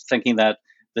 confused, thinking that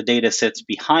the data sits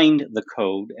behind the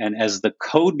code, and as the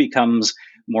code becomes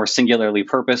more singularly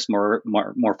purposed, more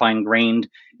fine-grained,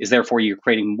 is therefore you're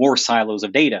creating more silos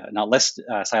of data, not less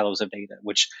silos of data,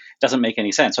 which doesn't make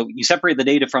any sense. So you separate the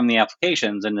data from the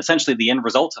applications, and essentially the end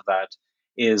result of that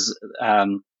is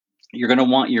you're going to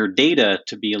want your data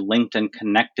to be linked and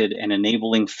connected and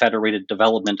enabling federated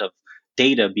development of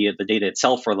data, be it the data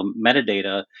itself or the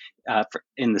metadata,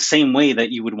 in the same way that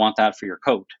you would want that for your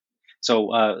code. So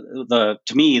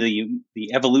to me,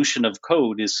 the evolution of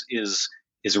code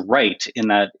is right in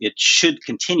that it should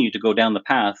continue to go down the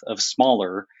path of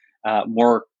smaller,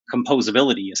 more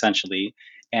composability, essentially.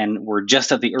 And we're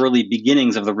just at the early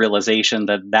beginnings of the realization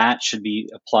that should be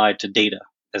applied to data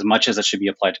as much as it should be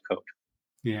applied to code.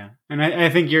 Yeah, and I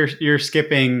think you're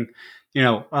skipping,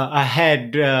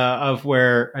 ahead of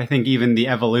where I think even the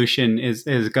evolution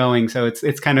is going. So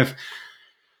it's kind of,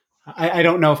 I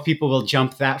don't know if people will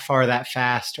jump that far that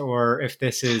fast, or if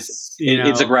this is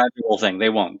it's a gradual thing. They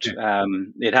won't. Yeah.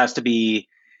 It has to be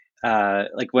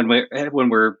like when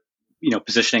we're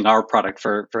positioning our product,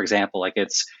 for example, like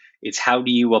it's how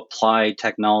do you apply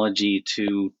technology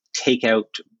to take out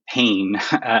pain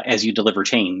as you deliver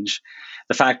change.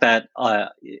 The fact that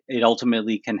it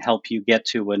ultimately can help you get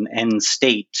to an end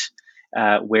state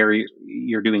where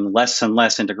you're doing less and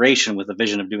less integration with the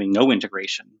vision of doing no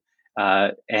integration,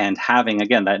 and having,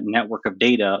 again, that network of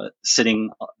data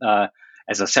sitting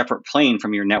as a separate plane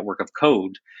from your network of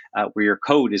code, where your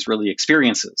code is really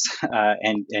experiences,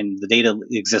 and the data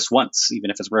exists once, even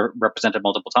if it's represented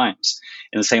multiple times.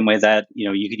 In the same way that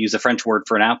you could use a French word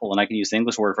for an apple, and I can use the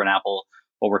English word for an apple,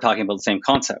 but we're talking about the same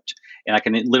concept. And I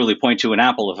can literally point to an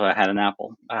apple if I had an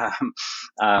apple,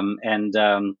 and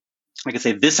I could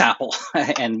say this apple,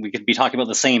 and we could be talking about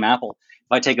the same apple.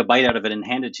 If I take a bite out of it and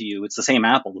hand it to you, it's the same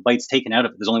apple. The bite's taken out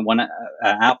of it. There's only one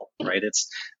apple, right? It's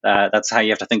that's how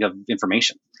you have to think of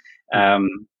information.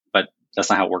 But that's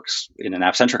not how it works in an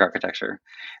app-centric architecture.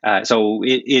 So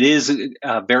it is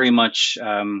very much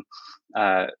an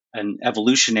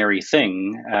evolutionary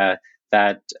thing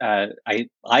that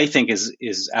I think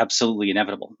is absolutely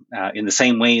inevitable. In the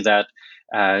same way that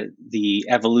the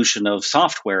evolution of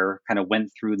software kind of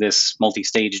went through this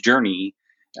multi-stage journey.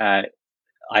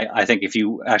 I think if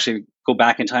you actually go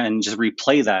back in time and just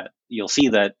replay that, you'll see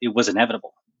that it was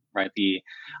inevitable, right? The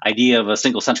idea of a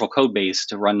single central code base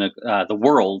to run the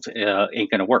world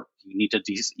ain't going to work. You need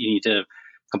to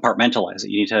compartmentalize it.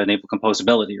 You need to enable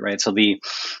composability, right? So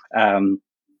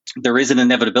there is an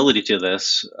inevitability to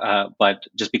this, but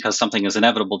just because something is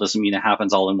inevitable doesn't mean it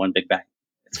happens all in one big bang.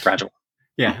 It's gradual.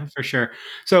 Yeah, for sure.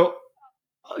 So,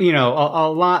 a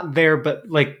lot there, but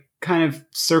like kind of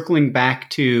circling back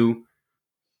to,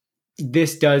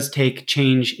 this does take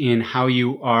change in how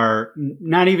you are,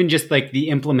 not even just like the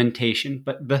implementation,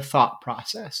 but the thought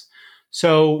process.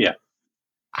 So yeah.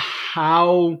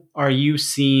 How are you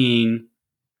seeing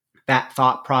that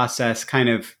thought process kind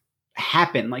of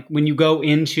happen? Like when you go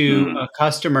into a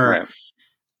customer,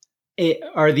 right.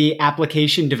 Are the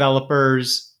application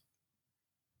developers,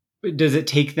 does it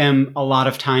take them a lot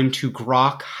of time to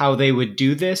grok how they would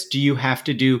do this? Do you have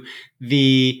to do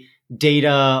the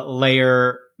data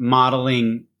layer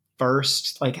modeling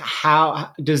first? Like,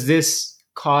 how does this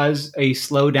cause a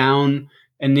slowdown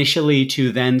initially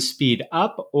to then speed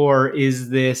up? Or is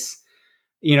this,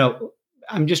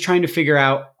 I'm just trying to figure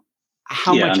out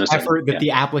how much effort that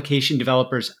the application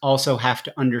developers also have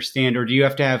to understand, or do you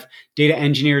have to have data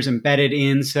engineers embedded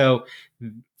in so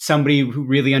somebody who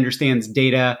really understands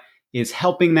data is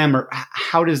helping them, or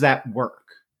how does that work?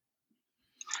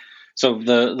 So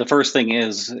the first thing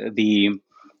is the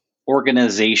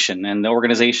organization, and the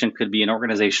organization could be an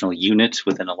organizational unit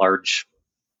within a large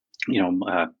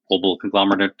global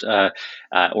conglomerate,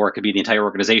 or it could be the entire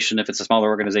organization. If it's a smaller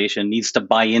organization, needs to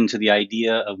buy into the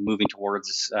idea of moving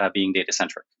towards being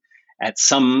data-centric at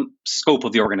some scope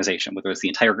of the organization, whether it's the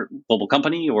entire global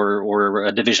company or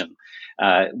a division,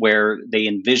 where they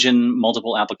envision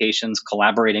multiple applications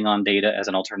collaborating on data as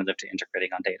an alternative to integrating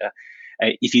on data.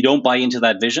 If you don't buy into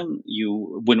that vision,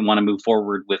 you wouldn't want to move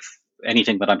forward with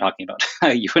anything that I'm talking about.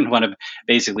 You wouldn't want to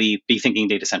basically be thinking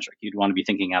data-centric. You'd want to be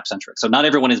thinking app-centric. So not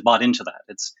everyone is bought into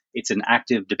that. It's an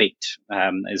active debate,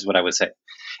 is what I would say.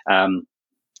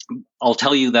 I'll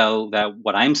tell you, though, that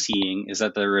what I'm seeing is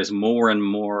that there is more and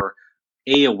more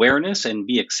awareness and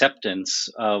acceptance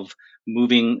of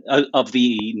moving of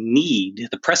the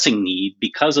pressing need,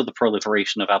 because of the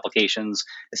proliferation of applications,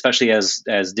 especially as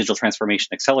digital transformation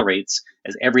accelerates,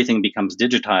 as everything becomes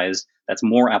digitized. That's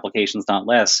more applications, not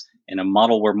less. In a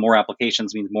model where more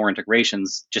applications means more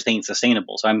integrations, just ain't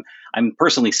sustainable. So I'm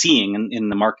personally seeing in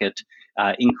the market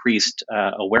increased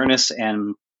awareness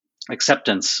and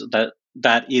acceptance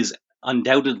that is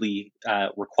undoubtedly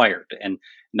required, and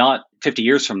not 50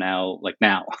 years from now, like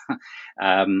now,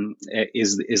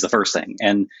 is the first thing.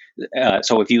 And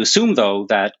so if you assume, though,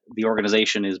 that the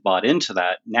organization is bought into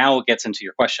that, now it gets into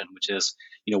your question, which is,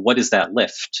 what is that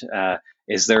lift?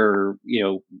 Is there,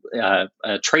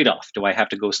 a trade-off? Do I have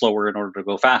to go slower in order to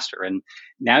go faster? And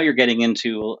now you're getting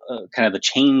into kind of the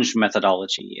change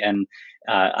methodology. And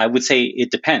I would say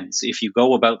it depends. If you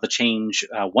go about the change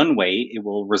one way, it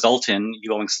will result in you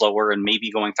going slower and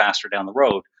maybe going faster down the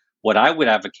road. What I would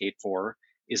advocate for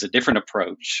is a different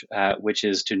approach, which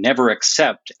is to never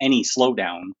accept any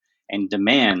slowdown and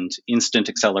demand instant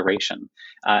acceleration.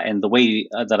 And the way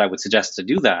that I would suggest to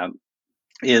do that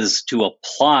is to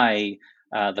apply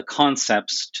the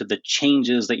concepts to the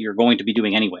changes that you're going to be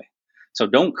doing anyway. So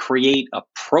don't create a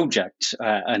project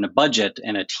and a budget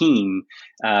and a team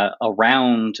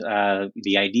around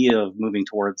the idea of moving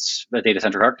towards a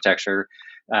data-centric architecture.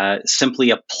 Simply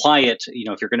apply it.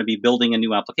 If you're going to be building a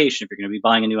new application, if you're going to be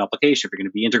buying a new application, if you're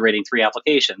going to be integrating 3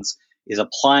 applications, is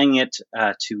applying it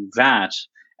to that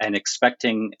and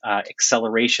expecting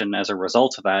acceleration as a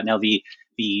result of that. Now, the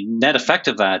net effect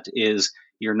of that is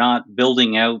you're not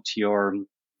building out your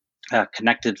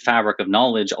connected fabric of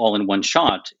knowledge all in one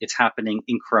shot. It's happening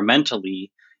incrementally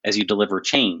as you deliver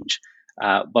change.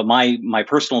 But my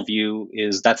personal view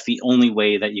is that's the only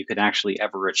way that you can actually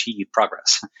ever achieve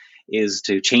progress, is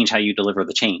to change how you deliver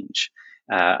the change.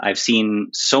 I've seen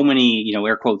so many,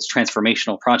 air quotes,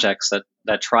 transformational projects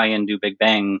that try and do big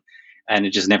bang, and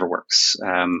it just never works.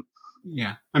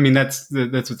 Yeah, I mean that's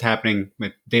what's happening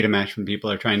with data mesh when people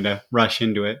are trying to rush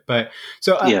into it. But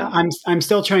so yeah. I'm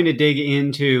still trying to dig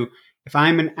into, if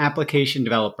I'm an application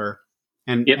developer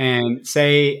and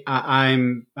say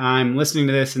I'm listening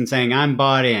to this and saying I'm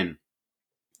bought in.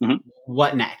 Mm-hmm.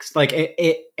 What next? Like,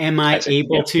 am I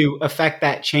able to affect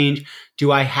that change?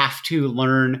 Do I have to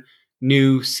learn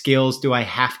new skills do I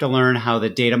have to learn? How the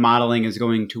data modeling is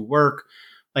going to work?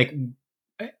 Like,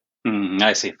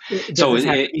 I see. does So this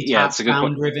have to be yeah, it's a good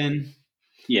top-down question. driven?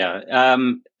 Yeah,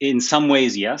 in some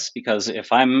ways, yes, because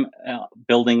if I'm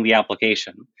building the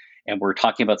application and we're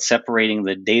talking about separating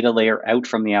the data layer out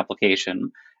from the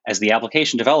application, as the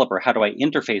application developer, how do I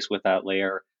interface with that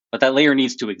layer? But that layer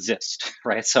needs to exist,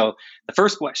 right? So the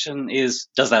first question is,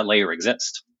 does that layer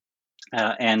exist?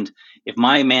 And if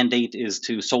my mandate is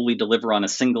to solely deliver on a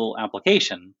single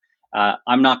application,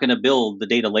 I'm not going to build the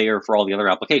data layer for all the other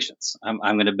applications. I'm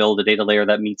going to build a data layer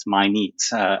that meets my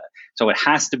needs. So it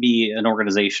has to be an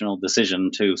organizational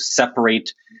decision to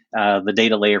separate the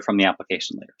data layer from the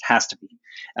application layer. It has to be.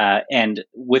 And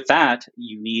with that,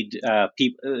 you need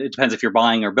people. It depends if you're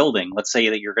buying or building. Let's say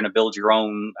that you're going to build your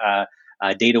own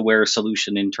dataware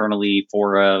solution internally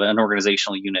for an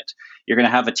organizational unit. You're going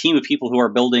to have a team of people who are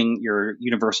building your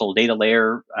universal data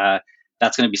layer.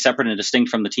 That's going to be separate and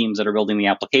distinct from the teams that are building the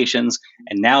applications.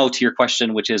 And now to your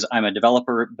question, which is I'm a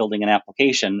developer building an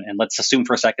application. And let's assume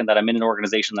for a second that I'm in an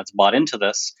organization that's bought into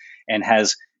this and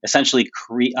has essentially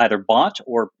either bought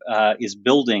or is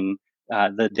building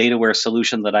the dataware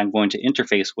solution that I'm going to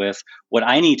interface with. What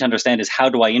I need to understand is, how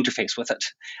do I interface with it?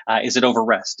 Is it over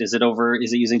REST? Is it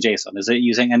using JSON? Is it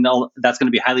using, and that's going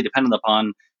to be highly dependent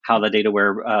upon how the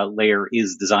dataware layer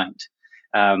is designed.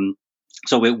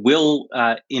 So it will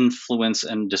influence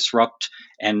and disrupt.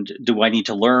 And do I need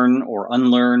to learn or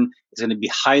unlearn? It's going to be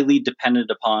highly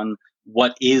dependent upon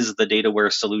what is the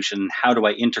dataware solution? How do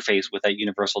I interface with that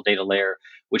universal data layer?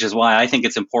 Which is why I think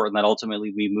it's important that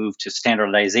ultimately we move to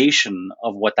standardization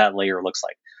of what that layer looks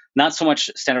like. Not so much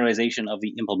standardization of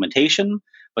the implementation,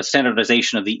 but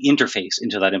standardization of the interface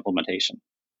into that implementation.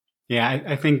 Yeah,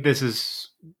 I think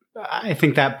I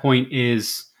think that point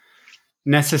is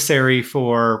necessary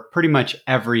for pretty much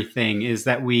everything, is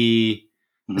that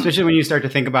especially when you start to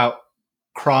think about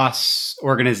cross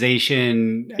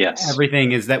organization, yes,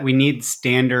 everything, is that we need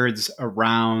standards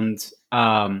around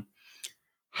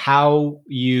how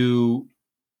you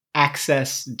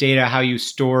access data, how you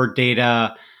store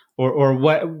data, or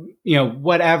what,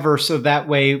 whatever. So that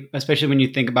way, especially when you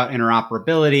think about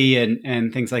interoperability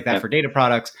and things like that for data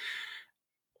products,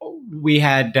 we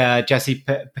had Jesse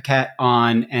Paquette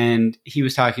on, and he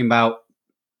was talking about,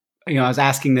 I was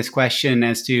asking this question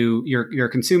as to you're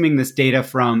consuming this data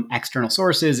from external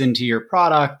sources into your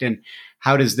product, and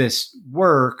how does this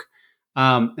work?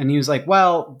 And he was like,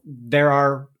 well, there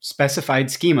are specified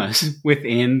schemas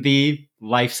within the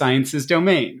life sciences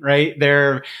domain, right?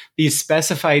 There are these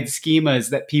specified schemas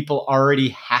that people already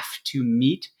have to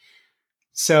meet.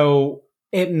 So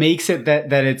it makes it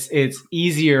that it's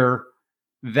easier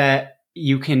that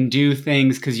you can do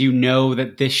things because you know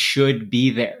that this should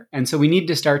be there. And so we need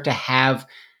to start to have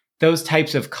those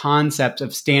types of concepts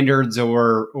of standards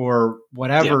or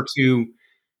whatever to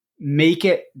make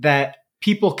it that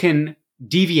people can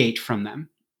deviate from them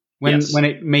when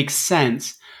it makes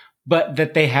sense, but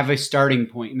that they have a starting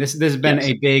point. This has been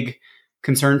a big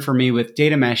concern for me with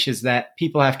data mesh, is that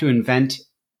people have to invent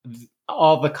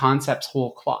all the concepts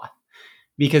whole cloth,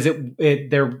 because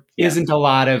there isn't a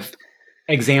lot of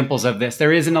examples of this.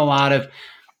 There isn't a lot of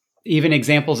even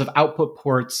examples of output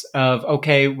ports of,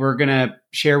 okay, we're going to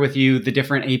share with you the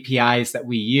different APIs that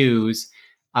we use.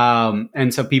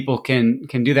 And so people can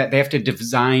do that. They have to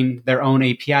design their own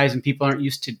APIs, and people aren't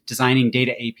used to designing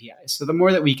data APIs. So the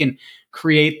more that we can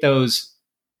create those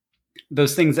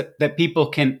things that people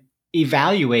can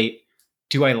evaluate,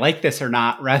 do I like this or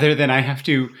not, rather than I have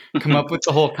to come up with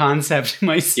the whole concept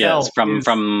myself. Yes,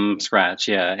 from scratch.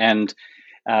 Yeah. And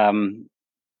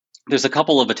there's a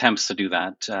couple of attempts to do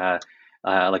that.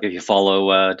 Like if you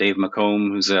follow Dave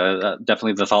McComb, who's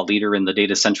definitely the thought leader in the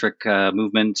Data-Centric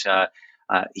movement,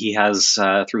 he has,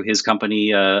 through his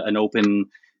company, an open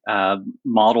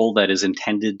model that is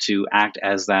intended to act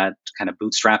as that kind of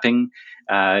bootstrapping.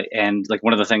 And like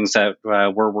one of the things that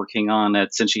we're working on at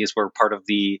Cinchi is we're part of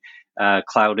the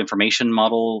cloud information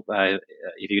model.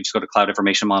 If you just go to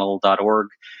cloudinformationmodel.org,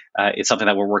 it's something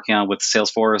that we're working on with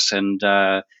Salesforce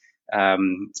and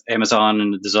Amazon,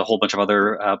 and there's a whole bunch of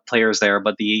other players there.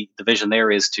 But the vision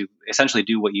there is to essentially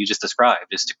do what you just described,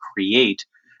 is to create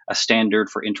a standard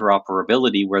for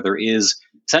interoperability where there is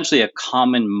essentially a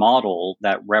common model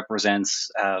that represents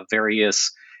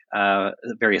various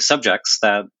subjects,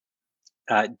 that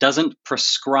doesn't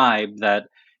prescribe that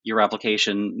your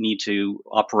application need to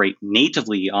operate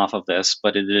natively off of this,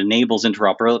 but it enables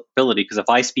interoperability. Because if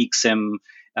I speak SIM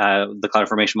the cloud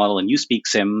information model, and you speak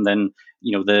SIM, then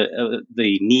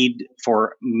the need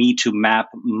for me to map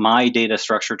my data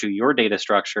structure to your data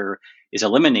structure is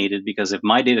eliminated, because if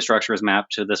my data structure is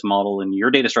mapped to this model and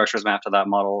your data structure is mapped to that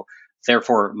model,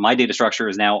 therefore my data structure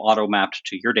is now auto mapped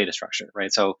to your data structure,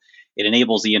 right? So it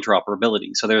enables the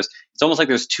interoperability. So it's almost like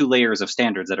there's two layers of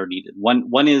standards that are needed.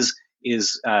 One is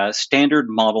standard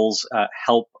models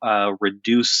help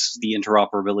reduce the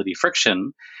interoperability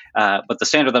friction, but the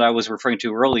standard that I was referring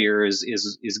to earlier is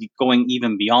going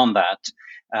even beyond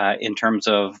that in terms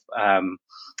of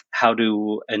how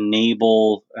to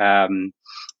enable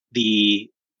the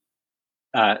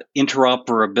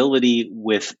interoperability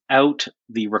without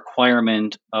the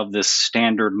requirement of this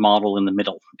standard model in the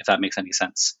middle, if that makes any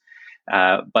sense.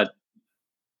 But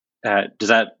does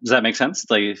that make sense?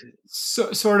 Like,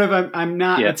 so sort of. I'm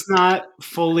not. Yeah. It's not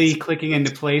fully clicking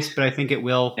into place, but I think it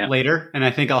will later, and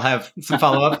I think I'll have some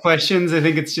follow up questions. I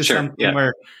think it's just something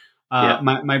where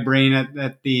my brain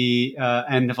at the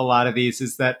end of a lot of these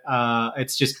is that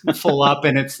it's just full up,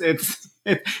 and it's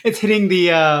hitting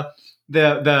the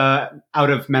out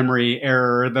of memory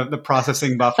error, the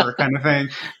processing buffer kind of thing.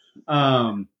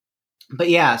 But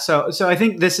yeah, so I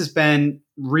think this has been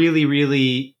really,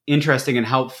 really interesting and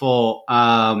helpful.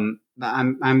 I'm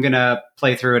gonna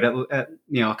play through it at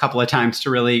a couple of times to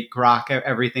really grok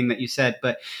everything that you said.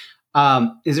 But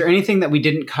is there anything that we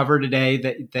didn't cover today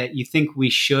that you think we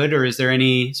should, or is there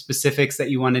any specifics that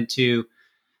you wanted to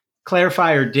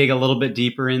clarify or dig a little bit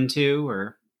deeper into?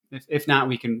 Or if not,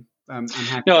 we can. I'm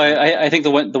happy. No, I think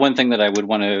the one thing that I would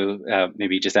want to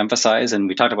maybe just emphasize, and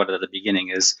we talked about it at the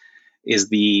beginning, is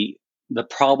the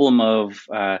problem of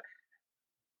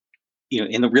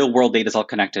in the real world, data is all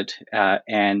connected,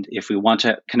 and if we want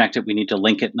to connect it, we need to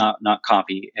link it, not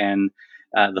copy. And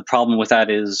the problem with that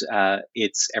is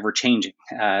it's ever changing,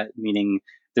 meaning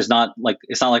it's not like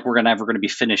we're ever going to be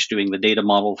finished doing the data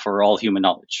model for all human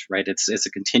knowledge, right? It's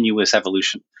a continuous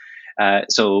evolution.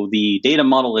 So the data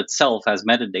model itself as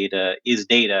metadata is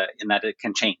data in that it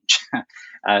can change.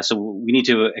 So we need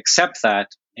to accept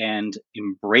that and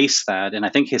embrace that. And I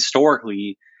think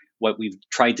historically, what we've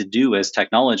tried to do as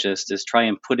technologists is try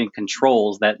and put in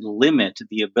controls that limit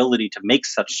the ability to make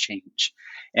such change.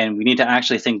 And we need to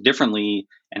actually think differently.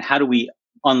 And how do we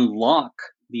unlock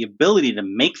the ability to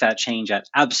make that change at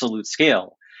absolute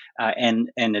scale and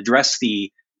address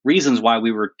the reasons why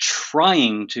we were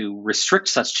trying to restrict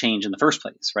such change in the first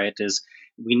place, right? Is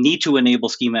we need to enable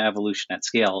schema evolution at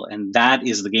scale. And that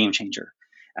is the game changer.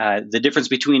 The difference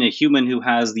between a human who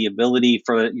has the ability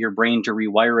for your brain to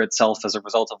rewire itself as a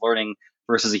result of learning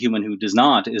versus a human who does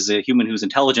not is a human who's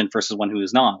intelligent versus one who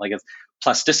is not. Like, if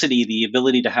plasticity, the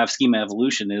ability to have schema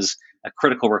evolution, is a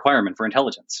critical requirement for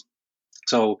intelligence.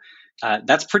 So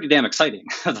that's pretty damn exciting.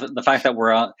 The fact that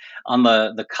we're on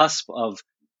the cusp of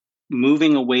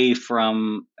moving away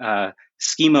from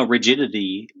schema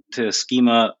rigidity to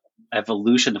schema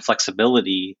evolution and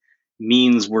flexibility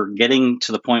means we're getting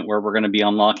to the point where we're going to be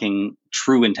unlocking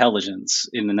true intelligence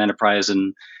in an enterprise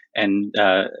and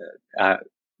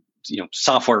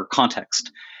software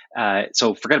context.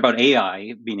 So forget about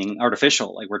AI, meaning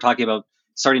artificial. Like, we're talking about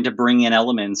starting to bring in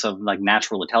elements of like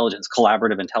natural intelligence,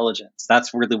 collaborative intelligence.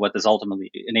 That's really what this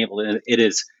ultimately enabled. It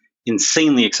is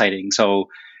insanely exciting. So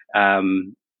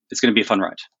it's going to be a fun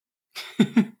ride.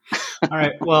 All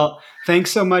right. Well,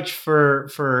 thanks so much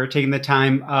for taking the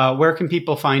time. Where can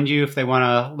people find you if they want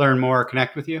to learn more or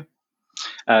connect with you?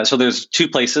 So there's two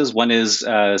places. One is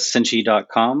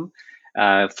Cinchi.com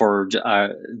for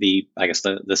the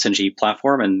Cinchi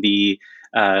platform,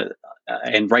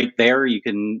 and right there you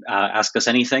can ask us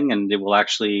anything, and it will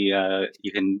actually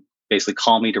you can basically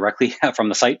call me directly from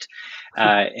the site,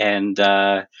 and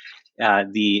the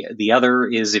other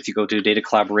is if you go to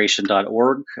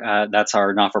datacollaboration.org, that's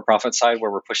our not-for-profit side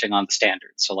where we're pushing on the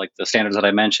standards. So like the standards that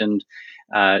I mentioned,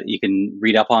 you can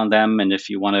read up on them. And if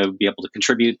you want to be able to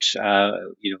contribute,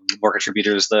 more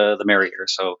contributors, the merrier.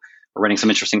 So we're running some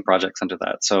interesting projects under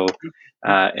that. So,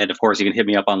 and of course you can hit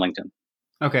me up on LinkedIn.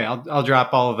 Okay, I'll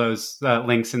drop all of those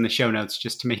links in the show notes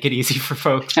just to make it easy for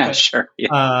folks. But, sure.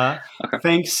 Yeah. Okay.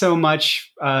 Thanks so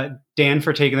much, Dan,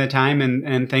 for taking the time,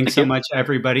 and thanks so much,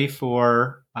 everybody,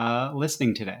 for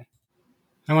listening today.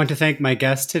 I want to thank my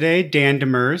guest today, Dan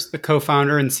DeMers, the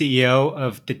co-founder and CEO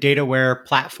of the DataWare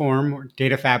platform or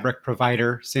data fabric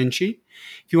provider, Cinchi.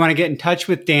 If you want to get in touch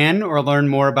with Dan or learn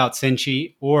more about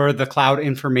Cinchi or the cloud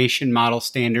information model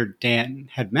standard Dan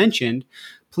had mentioned,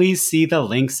 please see the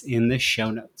links in the show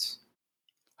notes.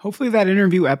 Hopefully that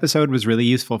interview episode was really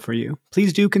useful for you.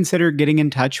 Please do consider getting in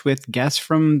touch with guests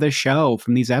from the show,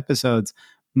 from these episodes.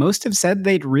 Most have said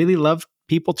they'd really love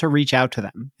people to reach out to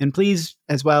them. And please,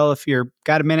 as well, if you're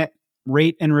got a minute,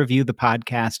 rate and review the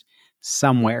podcast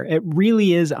somewhere. It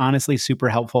really is honestly super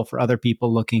helpful for other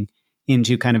people looking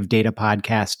into kind of data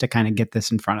podcasts to kind of get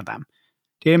this in front of them.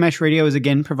 Data Mesh Radio is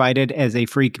again provided as a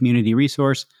free community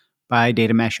resource by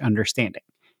Data Mesh Understanding.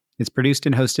 It's produced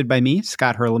and hosted by me,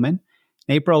 Scott Hurleman.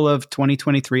 In April of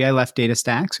 2023, I left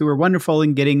DataStax, who were wonderful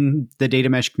in getting the Data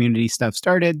Mesh community stuff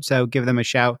started, so give them a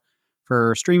shout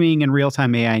for streaming and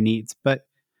real-time AI needs. But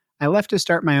I left to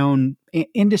start my own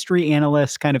industry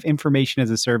analyst kind of information as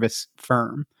a service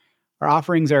firm. Our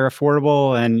offerings are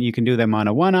affordable, and you can do them on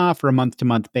a one-off or a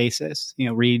month-to-month basis.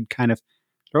 Read kind of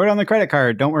throw it on the credit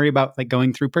card. Don't worry about like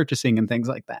going through purchasing and things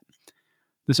like that.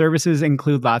 The services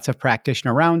include lots of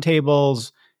practitioner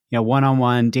roundtables,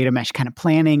 one-on-one data mesh kind of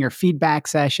planning or feedback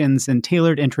sessions, and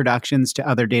tailored introductions to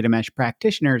other data mesh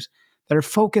practitioners that are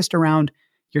focused around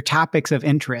your topics of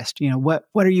interest. What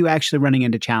are you actually running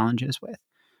into challenges with?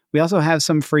 We also have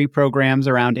some free programs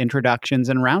around introductions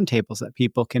and roundtables that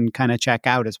people can kind of check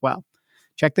out as well.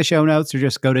 Check the show notes or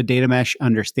just go to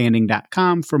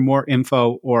datameshunderstanding.com for more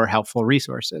info or helpful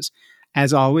resources.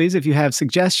 As always, if you have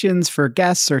suggestions for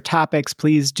guests or topics,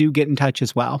 please do get in touch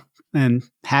as well. And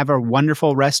have a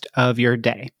wonderful rest of your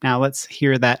day. Now let's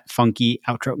hear that funky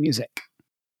outro music.